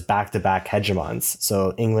States did as back-to-back hegemons.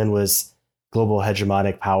 So England was global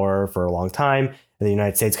hegemonic power for a long time, and the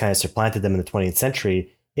United States kind of supplanted them in the 20th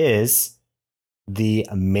century, is the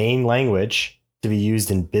main language to be used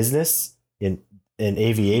in business, in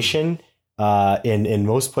aviation, in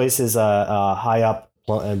most places high up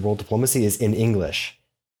in world diplomacy is in English.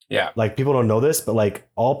 Yeah. Like people don't know this, but like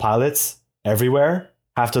all pilots everywhere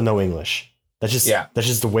have to know English. That's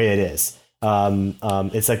just the way it is.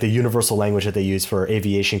 It's like the universal language that they use for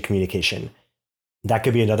aviation communication. That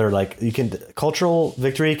could be another, like, cultural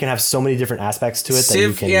victory can have so many different aspects to it.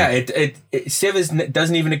 Civ, that you can, Civ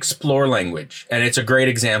doesn't even explore language, and it's a great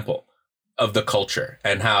example of the culture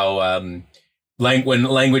and how when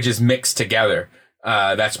languages mix together,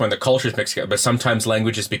 that's when the cultures mix together. But sometimes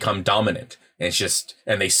languages become dominant, and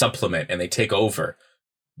and they supplement and they take over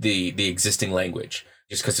the existing language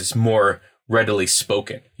just because it's more readily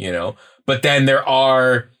spoken, But then there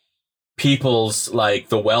are peoples like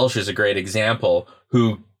the Welsh is a great example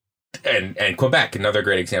who, and Quebec, another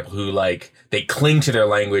great example, who like they cling to their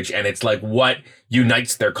language and it's like what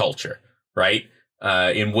unites their culture, right?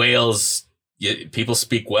 In Wales, people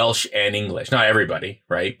speak Welsh and English. Not everybody,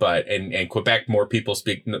 right? But in Quebec, fewer people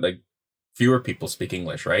speak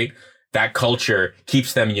English, right? That culture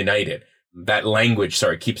keeps them united. That language,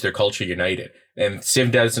 keeps their culture united. And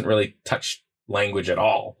Civ doesn't really touch language at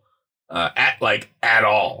all, at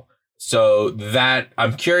all. So that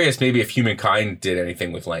I'm curious, maybe if humankind did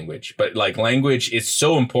anything with language, but like language is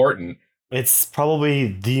so important. It's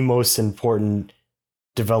probably the most important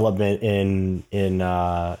development in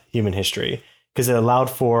human history because it allowed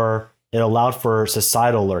for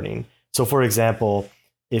societal learning. So, for example,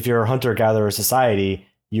 if you're a hunter-gatherer society,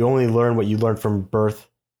 you only learn what you learn from birth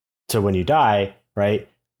to when you die, right?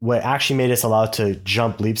 What actually made us allowed to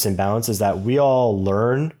jump leaps and bounds is that we all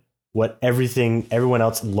learn what everyone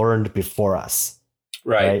else learned before us.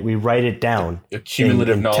 Right? We write it down.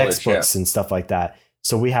 Cumulative in knowledge, textbooks and stuff like that.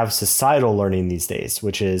 So we have societal learning these days,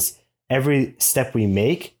 which is every step we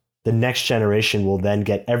make, the next generation will then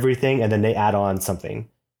get everything and then they add on something.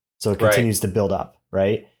 So it continues to build up,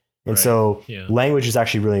 right? And so language is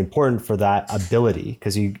actually really important for that ability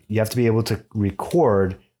because you have to be able to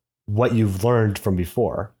record what you've learned from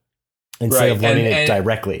before instead of learning it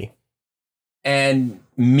directly. And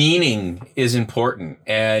meaning is important.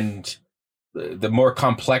 And the more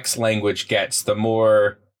complex language gets, the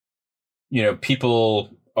more,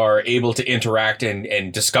 people are able to interact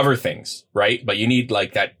and discover things, right? But you need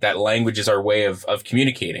like that language is our way of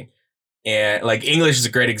communicating. And like English is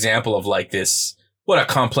a great example of like this, what a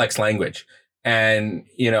complex language. And,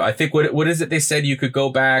 I think what is it they said you could go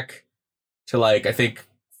back to like, I think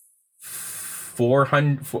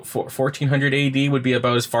 1400 AD would be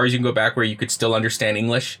about as far as you can go back where you could still understand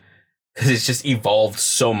English because it's just evolved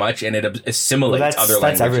so much and it assimilates other languages.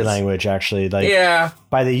 That's every language actually. Like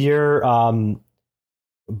by the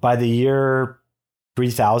year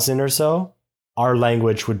 3000 or so, our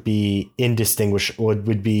language would be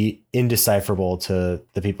would be indecipherable to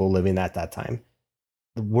the people living at that time.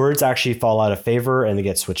 The words actually fall out of favor and they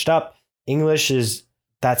get switched up. English is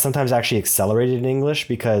that sometimes actually accelerated in English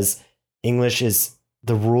because English is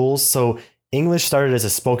the rules. So English started as a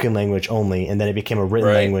spoken language only, and then it became a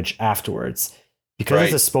written language afterwards. Because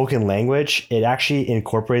it's a spoken language, it actually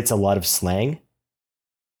incorporates a lot of slang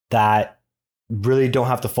that really don't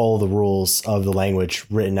have to follow the rules of the language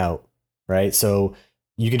written out, right? So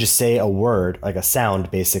you can just say a word, like a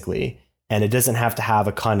sound, basically, and it doesn't have to have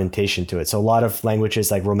a connotation to it. So a lot of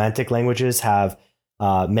languages, like romantic languages, have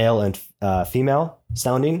male and female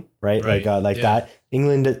sounding, right? Like that.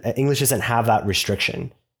 English doesn't have that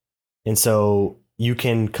restriction. And so you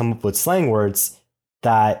can come up with slang words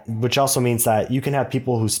which also means that you can have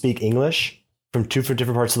people who speak English from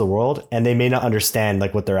different parts of the world, and they may not understand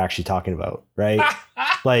like what they're actually talking about, right?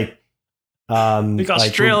 like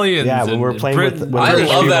Australians. When we're playing with I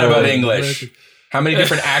love that about English. How many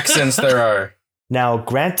different accents there are. Now,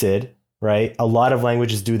 granted, right? A lot of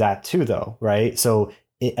languages do that too, though, right? So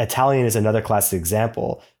Italian is another classic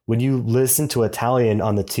example. When you listen to Italian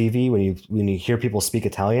on the TV, when you hear people speak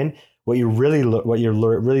Italian, what you're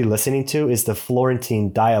really listening to is the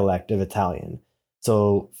Florentine dialect of Italian.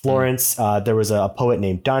 So Florence, there was a poet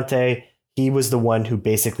named Dante. He was the one who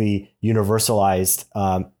basically universalized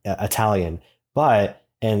Italian. But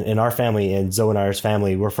in our family, in Zoe and I's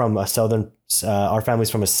family, we're from a southern. Our family's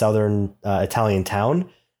from a southern Italian town.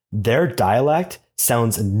 Their dialect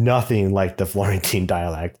sounds nothing like the Florentine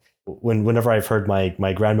dialect. Whenever I've heard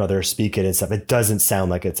my grandmother speak it and stuff, it doesn't sound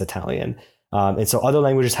like it's Italian. And so other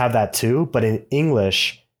languages have that too, but in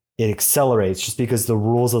English, it accelerates just because the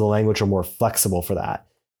rules of the language are more flexible for that.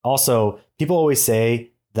 Also, people always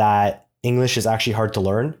say that English is actually hard to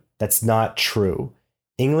learn. That's not true.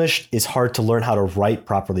 English is hard to learn how to write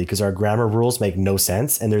properly because our grammar rules make no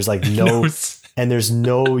sense, and there's like there's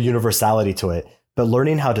no universality to it. But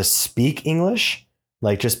learning how to speak English,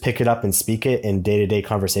 like just pick it up and speak it in day-to-day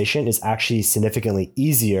conversation, is actually significantly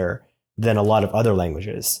easier than a lot of other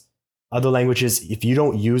languages. Other languages, if you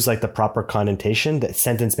don't use like the proper connotation, the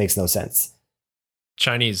sentence makes no sense.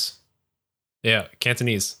 Chinese. Yeah,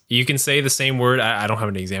 Cantonese. You can say the same word. I don't have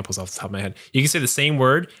any examples off the top of my head. You can say the same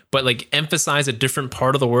word, but like emphasize a different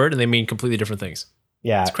part of the word and they mean completely different things.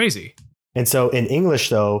 Yeah. It's crazy. And so in English,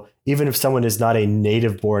 though, even if someone is not a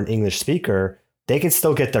native born English speaker, they can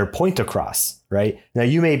still get their point across, right? Now,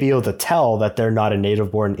 you may be able to tell that they're not a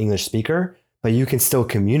native born English speaker, but you can still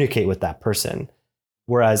communicate with that person.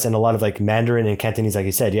 Whereas in a lot of like Mandarin and Cantonese, like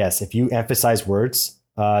you said, yes, if you emphasize words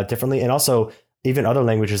differently, and also even other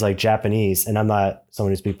languages like Japanese, and I'm not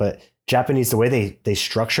someone who speaks, but Japanese, the way they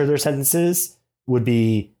structure their sentences would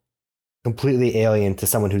be completely alien to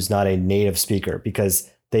someone who's not a native speaker, because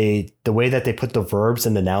the way that they put the verbs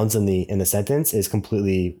and the nouns in the sentence is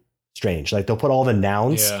completely strange. Like they'll put all the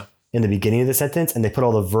nouns in the beginning of the sentence and they put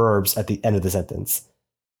all the verbs at the end of the sentence.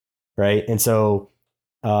 Right. And so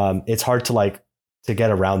it's hard to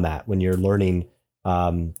get around that when you're learning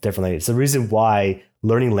differently. It's the reason why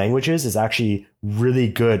learning languages is actually really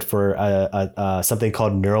good for something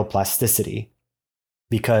called neuroplasticity,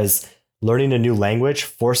 because learning a new language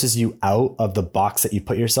forces you out of the box that you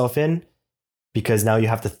put yourself in, because now you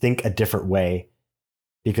have to think a different way,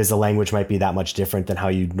 because the language might be that much different than how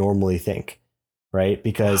you normally think, right?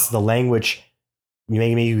 Because the language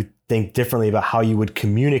may make you think differently about how you would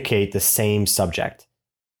communicate the same subject,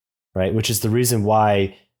 right? Which is the reason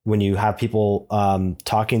why when you have people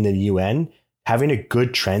talking to the UN, having a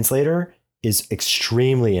good translator is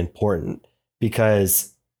extremely important,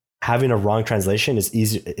 because having a wrong translation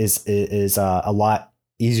is a lot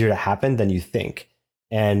easier to happen than you think.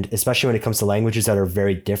 And especially when it comes to languages that are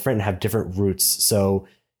very different and have different roots. So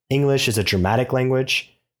English is a dramatic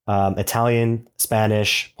language. Italian,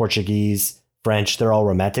 Spanish, Portuguese, French, they're all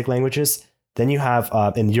romantic languages. Then you have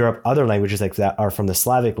in Europe, other languages like that are from the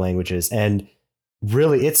Slavic languages. And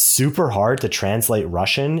really, it's super hard to translate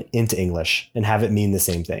Russian into English and have it mean the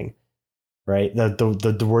same thing, right?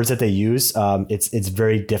 The words that they use, it's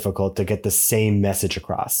very difficult to get the same message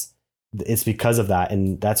across. It's because of that.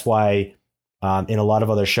 And that's why in a lot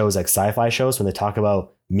of other shows, like sci-fi shows, when they talk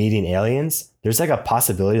about meeting aliens, there's like a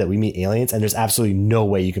possibility that we meet aliens and there's absolutely no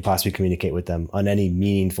way you could possibly communicate with them on any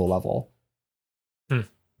meaningful level.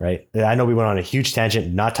 Right? I know we went on a huge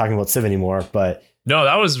tangent, not talking about Civ anymore, but no,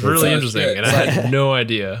 that was really interesting, and I had no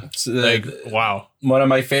idea. Wow. One of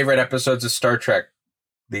my favorite episodes of Star Trek,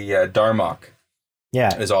 the Darmok,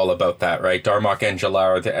 is all about that, right? Darmok and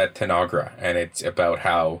Jalal at Tanagra, and it's about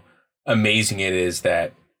how amazing it is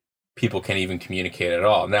that people can even communicate at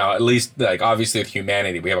all. Now, at least like obviously with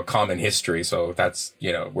humanity, we have a common history, so that's,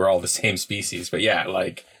 you know, we're all the same species. But yeah,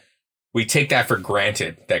 like we take that for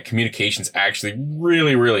granted that communication's actually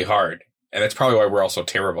really, really hard. And that's probably why we're all so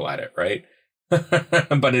terrible at it, right?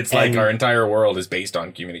 But it's like our entire world is based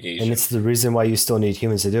on communication. And it's the reason why you still need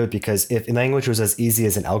humans to do it, because if language was as easy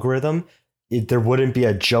as an algorithm, there wouldn't be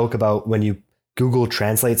a joke about when you Google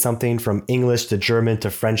translate something from English to German to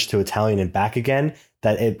French to Italian and back again,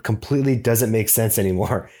 that it completely doesn't make sense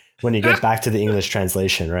anymore when you get back to the English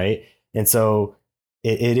translation, right? And so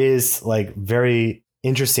it is like very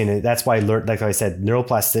interesting. And that's why, like I said,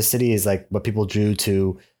 neuroplasticity is like what people do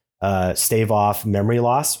to stave off memory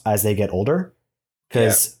loss as they get older.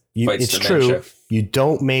 Because it's true, you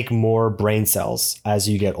don't make more brain cells as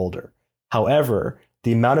you get older. However,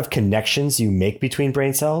 the amount of connections you make between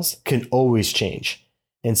brain cells can always change.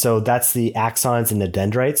 And so that's the axons and the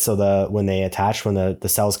dendrites. So when they attach, when the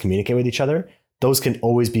cells communicate with each other, those can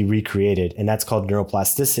always be recreated. And that's called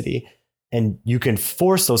neuroplasticity. And you can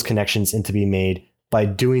force those connections into be made by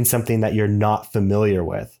doing something that you're not familiar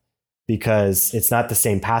with, because it's not the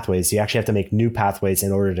same pathways. You actually have to make new pathways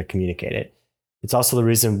in order to communicate it. It's also the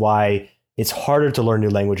reason why it's harder to learn new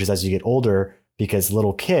languages as you get older, because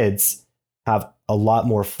little kids have a lot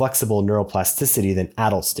more flexible neuroplasticity than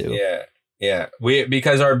adults do. Yeah.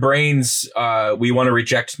 Because our brains, we want to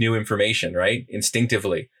reject new information, right?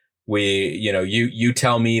 Instinctively. You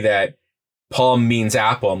tell me that palm means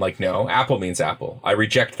apple. I'm like, no, apple means apple. I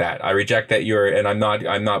reject that. And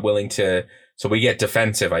I'm not willing to. So we get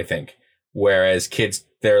defensive, I think. Whereas kids,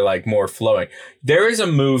 they're like more flowing. There is a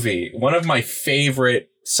movie, one of my favorite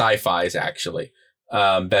sci-fis actually,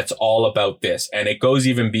 that's all about this. And it goes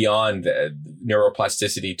even beyond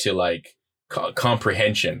neuroplasticity to like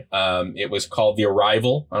comprehension. It was called The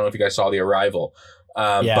Arrival. I don't know if you guys saw The Arrival.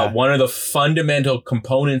 But one of the fundamental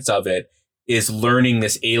components of it is learning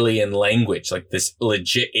this alien language, like this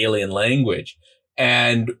legit alien language.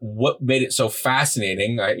 And what made it so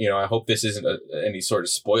fascinating, I hope this isn't any sort of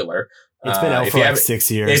spoiler. It's been out for like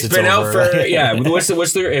 6 years. It's been out for,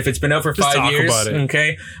 if it's been out for 5 years,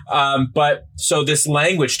 okay. But so this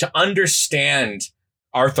language, to understand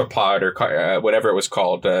arthropod or whatever it was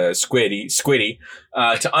called, squiddy,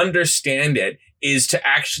 to understand it is to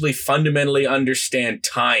actually fundamentally understand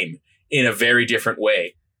time in a very different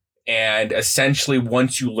way. And essentially,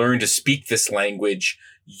 once you learn to speak this language,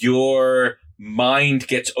 your mind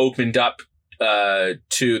gets opened up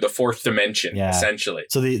to the fourth dimension, essentially.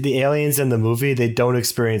 So the aliens in the movie, they don't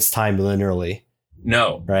experience time linearly.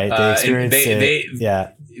 No. Right? They experience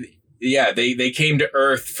they came to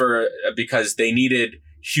Earth because they needed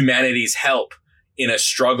humanity's help in a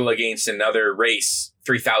struggle against another race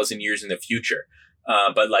 3,000 years in the future.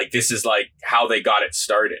 But like, this is like how they got it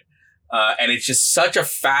started. And it's just such a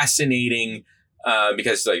fascinating,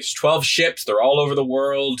 because there's 12 ships, they're all over the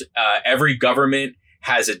world. Every government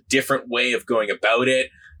has a different way of going about it.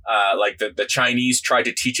 Like the Chinese tried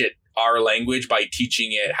to teach it our language by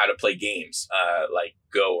teaching it how to play games, like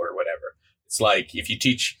Go or whatever. It's like if you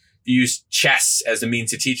use chess as a means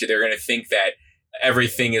to teach it, they're going to think that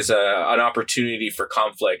everything is an opportunity for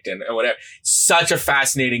conflict and whatever. Such a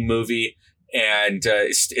fascinating movie. And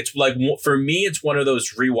it's like, for me, it's one of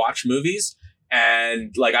those rewatch movies.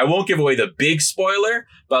 And like, I won't give away the big spoiler,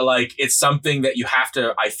 but like, it's something that you have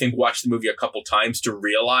to, I think, watch the movie a couple times to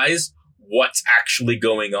realize what's actually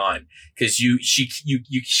going on. Because she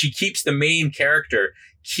keeps, the main character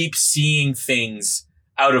keeps seeing things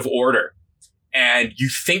out of order, and you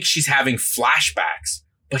think she's having flashbacks,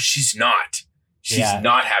 but she's not. She's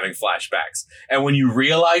not having flashbacks. And when you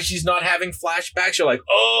realize she's not having flashbacks, you're like,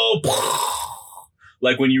 oh,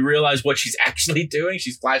 like when you realize what she's actually doing,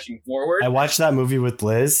 she's flashing forward. I watched that movie with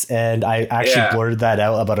Liz, and I actually blurted that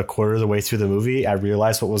out about a quarter of the way through the movie. I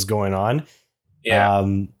realized what was going on. Yeah.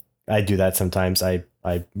 I do that sometimes. I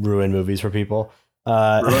ruin movies for people.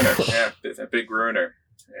 Ruiner. Yeah. It's a big ruiner.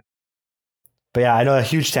 But yeah, I know a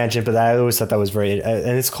huge tangent, but I always thought that was very,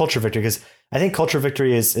 and it's culture victory, because I think culture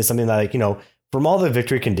victory is something that, like, from all the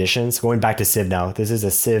victory conditions, going back to Civ now, this is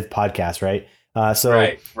a Civ podcast, right?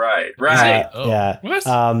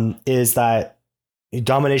 Is that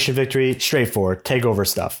domination victory, straightforward, take over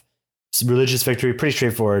stuff. Religious victory, pretty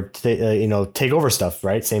straightforward, take over stuff,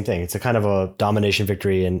 right? Same thing. It's a kind of a domination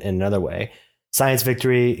victory in another way. Science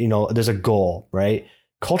victory, there's a goal, right?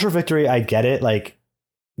 Culture victory, I get it. Like,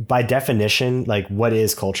 by definition, like, what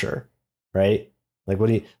is culture, right? Like, what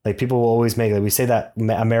do you, like, people will always make, like, we say that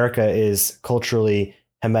America is culturally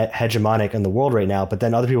hegemonic in the world right now, but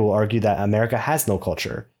then other people will argue that America has no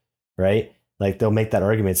culture, right? like they'll make that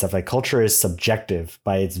argument stuff like culture is subjective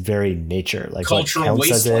by its very nature. Like cultural what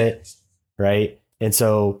counts as wasteland. it, right? And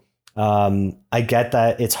so I get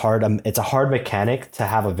that it's hard. It's a hard mechanic to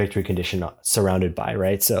have a victory condition surrounded by,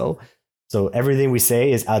 right? So everything we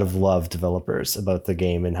say is out of love, developers, about the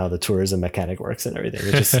game and how the tourism mechanic works and everything.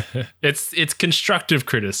 It's just it's constructive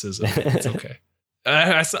criticism. It's okay.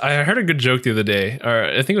 I heard a good joke the other day, or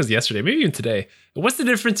I think it was yesterday, maybe even today. What's the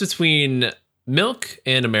difference between milk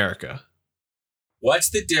and America?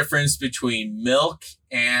 What's the difference between milk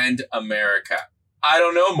and America? I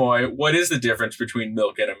don't know, Moy. What is the difference between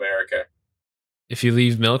milk and America? If you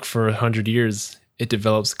leave milk for 100 years, it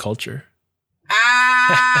develops culture.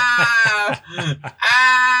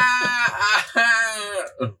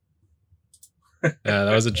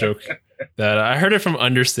 That was a joke that I heard it from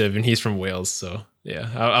Undersiv, and he's from Wales. So yeah,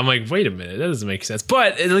 I'm like, wait a minute, that doesn't make sense.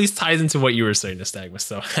 But it at least ties into what you were saying, Nystagmus.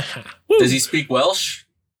 So does he speak Welsh?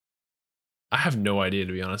 I have no idea,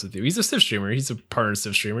 to be honest with you. He's a Civ streamer. He's a partner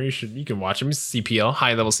Civ streamer. You can watch him. He's a CPL,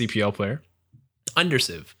 high level CPL player.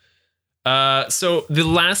 Undersiv. So the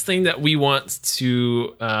last thing that we want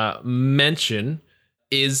to mention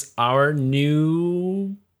is our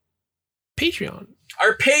new Patreon.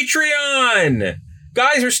 Our Patreon!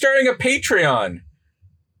 Guys, we're starting a Patreon.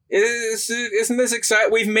 Isn't this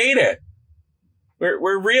exciting? We've made it.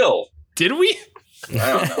 We're real. Did we? I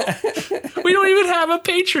don't know. We don't even have a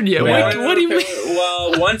patron yet. What do you mean?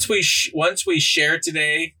 Well, once we share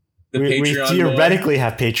today, we Patreon theoretically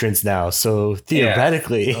have patrons now. So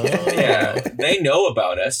theoretically, yeah, they know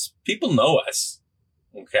about us. People know us.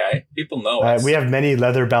 Okay, people know us. We have many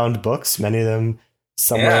leather-bound books. Many of them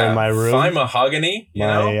somewhere in my room. Fine mahogany.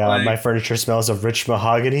 My furniture smells of rich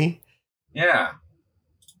mahogany. Yeah.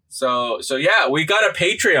 So yeah, we got a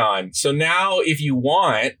Patreon. So now, if you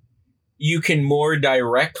want, you can more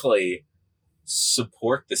directly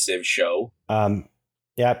support the Civ Show.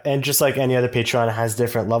 Yeah, and just like any other Patreon, it has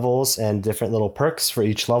different levels and different little perks for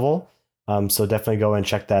each level. So definitely go and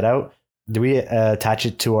check that out. Do we attach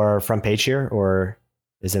it to our front page here, or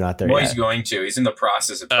is it not there yet? He's going to. He's in the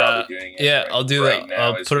process of probably doing it. Yeah, I'll do that.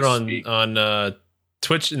 I'll put it on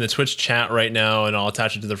Twitch, in the Twitch chat right now, and I'll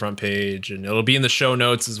attach it to the front page, and it'll be in the show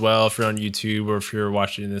notes as well if you're on YouTube, or if you're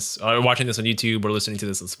watching this on YouTube or listening to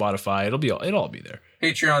this on Spotify. It'll all be there.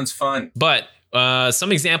 Patreon's fun. But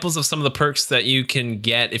some examples of some of the perks that you can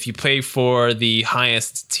get if you pay for the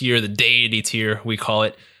highest tier, the deity tier, we call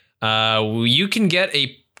it. You can get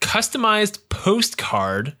a customized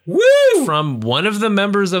postcard from one of the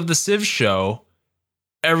members of the Civ Show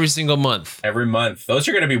every single month. Every month. Those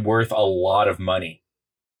are going to be worth a lot of money.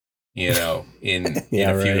 You know, in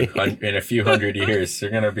a few hundred years, they're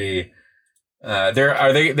going to be.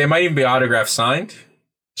 They might even be autograph signed.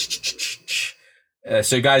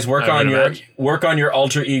 So guys, work on your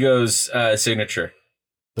alter ego's signature.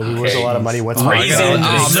 So we worth a lot of money once. I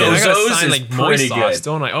gotta sign like Moisos,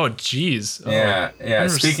 don't I? Oh, jeez. Yeah.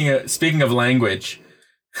 Speaking of language,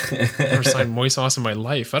 I've never signed Moisos in my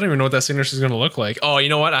life. I don't even know what that signature is going to look like. Oh, you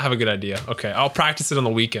know what? I have a good idea. Okay, I'll practice it on the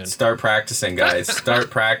weekend. Start practicing, guys. Start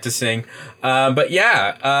practicing. But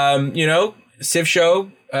yeah, Civ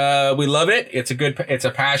Show. We love it. It's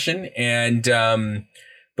a passion, and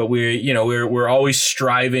but we're always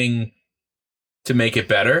striving to make it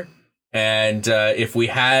better. And if we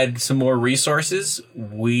had some more resources,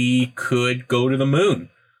 we could go to the moon.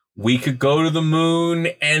 We could go to the moon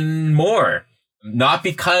and more. Not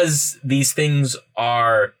because these things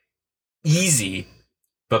are easy,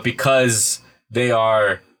 but because they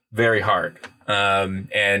are very hard.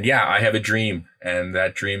 And yeah, I have a dream, and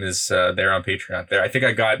that dream is there on Patreon. There, I think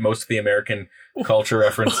I got most of the American culture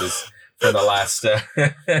references for the last. And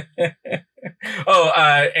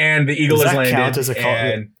the eagle has landed.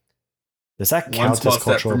 Does that count as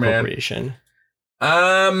cultural appropriation?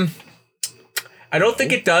 I don't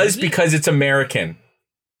think it does because it's American.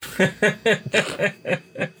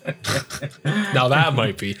 Now that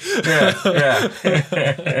might be.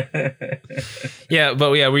 Yeah.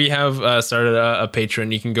 But yeah, we have started a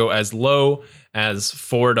Patreon. You can go as low as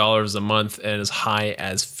 $4 a month and as high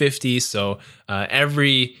as $50. So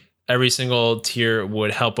every single tier would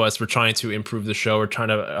help us. We're trying to improve the show. We're trying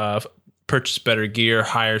to purchase better gear,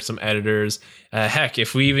 hire some editors. Heck,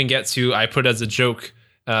 if we even get to, I put as a joke,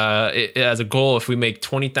 as a goal, if we make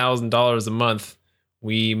 $20,000 a month,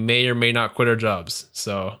 we may or may not quit our jobs.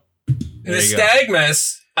 So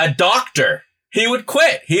Nystagmus, a doctor, he would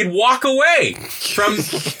quit. He'd walk away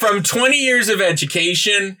from 20 years of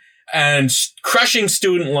education and crushing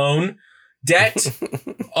student loan debt,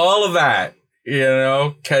 all of that. you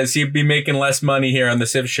know, because he'd be making less money here on the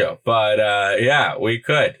Civ Show. But yeah, we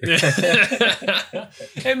could.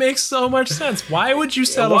 It makes so much sense. Why would you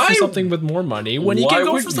settle for something with more money when you can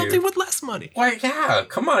go for something with less money? Why, yeah,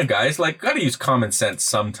 come on, guys. Like, gotta use common sense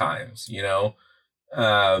sometimes, you know?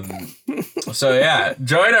 So yeah,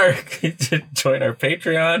 join our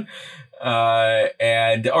Patreon,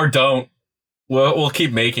 or don't. We'll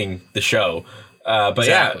keep making the show. But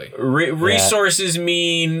exactly. Yeah, resources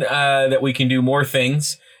mean that we can do more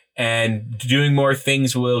things, and doing more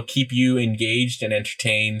things will keep you engaged and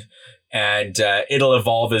entertained, and it'll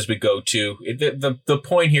evolve as we go too. The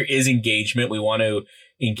point here is engagement. We want to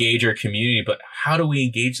engage our community, but how do we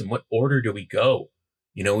engage them? What order do we go?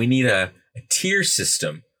 You know, we need a tier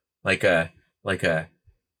system, like a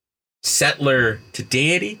settler to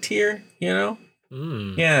deity tier, you know?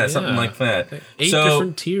 Yeah, something like that. 8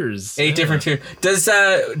 different tiers. 8 different tiers.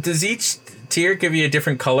 Does each tier give you a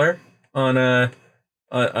different color on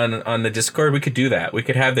the Discord? We could do that. We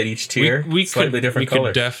could have that each tier slightly different color. We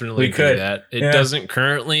could definitely do that. It doesn't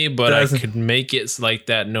currently, but I could make it like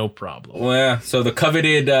that, no problem. Well, yeah. So the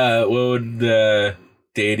coveted, what would the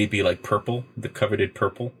deity be like? Purple? The coveted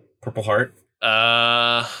purple heart?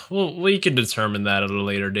 Well, we can determine that at a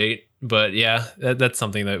later date. But yeah, that's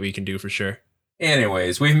something that we can do for sure.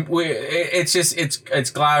 Anyways, I'm glad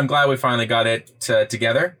we finally got it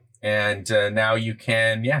together, and now you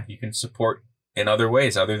can support in other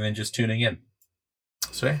ways other than just tuning in.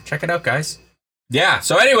 So yeah, check it out, guys. Yeah.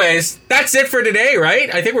 So anyways, that's it for today,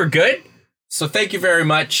 right? I think we're good. So thank you very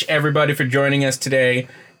much, everybody, for joining us today.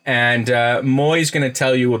 And Moy's going to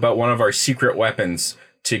tell you about one of our secret weapons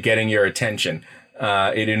to getting your attention.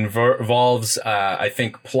 It involves, I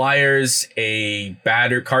think, pliers, a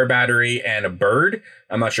car battery, and a bird.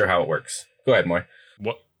 I'm not sure how it works. Go ahead, Moy.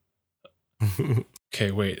 What?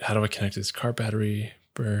 Okay, wait. How do I connect this? Car battery,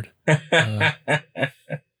 bird.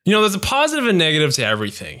 You know, there's a positive and negative to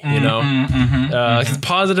everything, you know? It's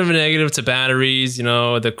positive and negative to batteries, you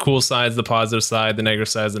know, the cool side's the positive side, the negative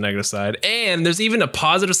side's the negative side. And there's even a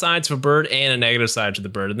positive side to a bird and a negative side to the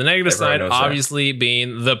bird. And the negative side, obviously,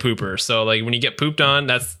 being the pooper. So, like, when you get pooped on,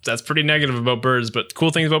 that's pretty negative about birds. But the cool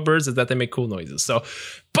things about birds is that they make cool noises. So,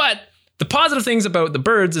 but the positive things about the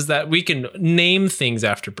birds is that we can name things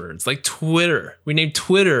after birds, like Twitter. We named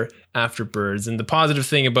Twitter after birds. And the positive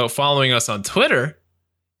thing about following us on Twitter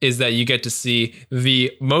is that you get to see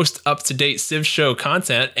the most up-to-date Civ Show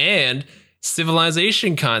content and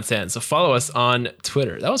Civilization content. So follow us on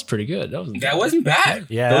Twitter. That was pretty good. That wasn't bad.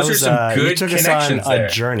 Yeah, those are some good connections there. A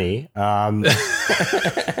journey. There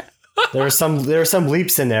were some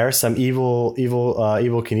leaps in there, some evil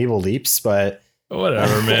Knievel leaps, but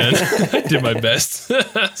whatever, man. I did my best.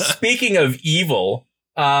 Speaking of evil,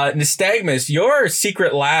 Nystagmus, your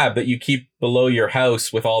secret lab that you keep below your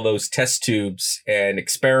house with all those test tubes and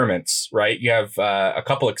experiments, right? You have a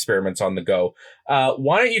couple experiments on the go.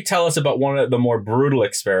 Why don't you tell us about one of the more brutal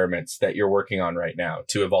experiments that you're working on right now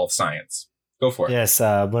to evolve science? Go for it. Yes,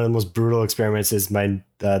 one of the most brutal experiments is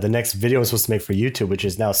the next video I'm supposed to make for YouTube, which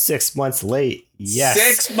is now 6 months late.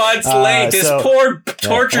 Yes, 6 months late. This poor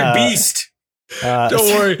tortured beast.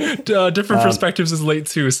 Don't worry. Different Perspectives is late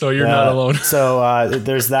too, so you're not alone. So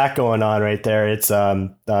there's that going on right there. It's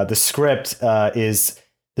the script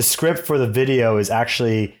for the video is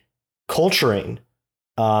actually culturing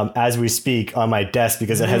as we speak on my desk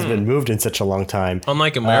because it has been moved in such a long time.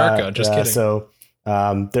 Unlike America, just kidding. So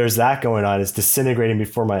there's that going on. It's disintegrating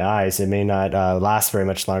before my eyes. It may not last very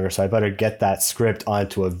much longer, so I better get that script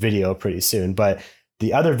onto a video pretty soon. But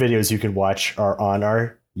the other videos you can watch are on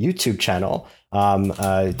our YouTube channel.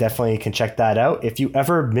 Definitely can check that out. If you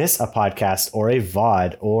ever miss a podcast or a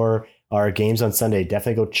VOD or our games on Sunday,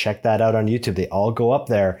 definitely go check that out on YouTube. They all go up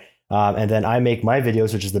there. And then I make my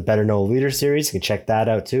videos, which is the Better Know a Leader series. You can check that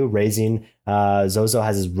out too. Raising, Zozo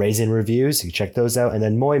has his Raisin reviews. You can check those out. And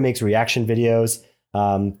then Moy makes reaction videos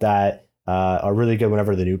that are really good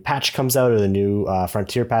whenever the new patch comes out or the new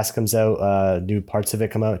Frontier Pass comes out, new parts of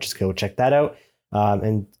it come out. Just go check that out.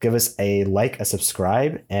 And give us a like, a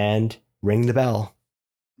subscribe, and ring the bell.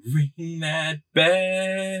 Ring that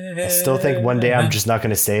bell. I still think one day I'm just not going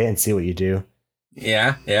to say it and see what you do.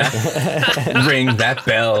 Yeah. Ring that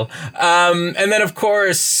bell. And then, of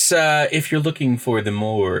course, if you're looking for the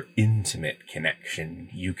more intimate connection,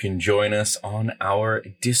 you can join us on our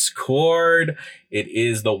Discord. It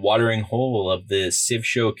is the watering hole of the Civ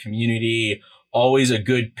Show community. Always a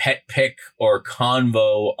good pet pick or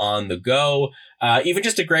convo on the go. Even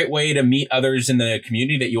just a great way to meet others in the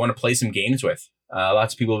community that you want to play some games with.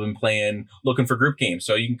 Lots of people have been looking for group games.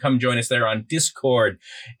 So you can come join us there on Discord.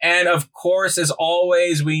 And of course, as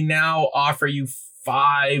always, we now offer you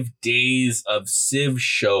 5 days of Civ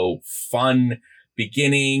Show fun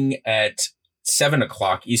beginning at 7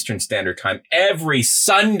 o'clock Eastern Standard Time every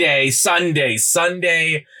Sunday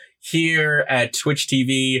here at Twitch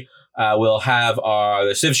TV. We'll have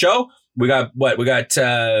the Civ Show. We got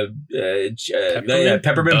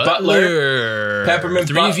Peppermint Butler. Peppermint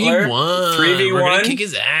 3v1. 3v1. We're gonna kick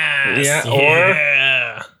his ass.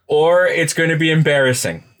 Yeah. Or it's going to be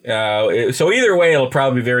embarrassing. So either way, it'll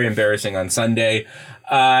probably be very embarrassing on Sunday.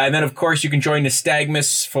 And then, of course, you can join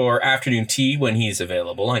Nystagmus for afternoon tea when he's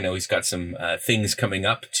available. I know he's got some things coming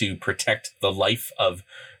up to protect the life of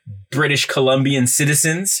British Columbian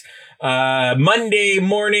citizens. Monday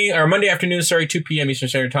afternoon, 2 p.m. Eastern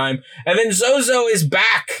Standard Time. And then Zozo is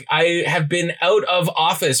back. I have been out of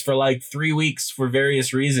office for like 3 weeks for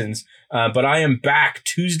various reasons. But I am back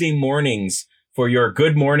Tuesday mornings for your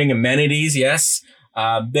good morning amenities. Yes.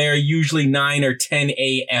 They're usually 9 or 10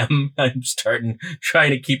 a.m. I'm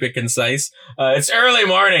trying to keep it concise. It's early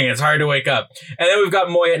morning. It's hard to wake up. And then we've got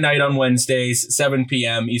Moy at Night on Wednesdays, 7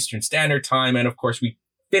 p.m. Eastern Standard Time. And of course, we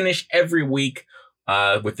finish every week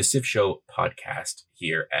with the Civ Show podcast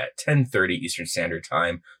here at 10:30 Eastern Standard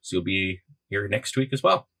Time. So you'll be here next week as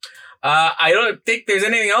well. I don't think there's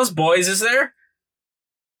anything else, boys, is there?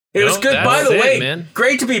 It was good. By the way, man.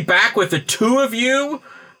 Great to be back with the two of you.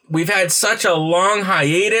 We've had such a long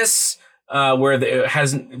hiatus where it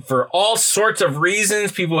hasn't, for all sorts of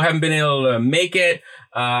reasons, people haven't been able to make it.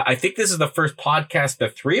 I think this is the first podcast the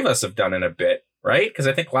three of us have done in a bit, right? Because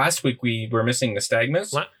I think last week we were missing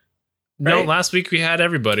Nystagmus. No, last week we had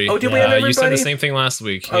everybody. Oh, did we have everybody? You said the same thing last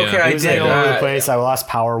week. Okay, yeah. I It was did. all over the place. I lost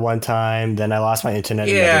power one time, then I lost my internet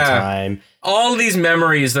another time. All these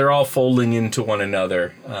memories, they're all folding into one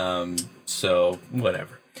another. So,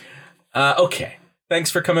 whatever. Okay.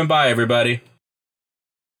 Thanks for coming by, everybody.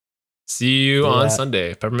 See you on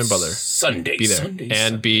Sunday. Peppermint Butler. Sunday. Be there. Sunday,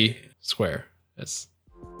 and be square, as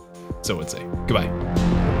Zoe would say. Goodbye.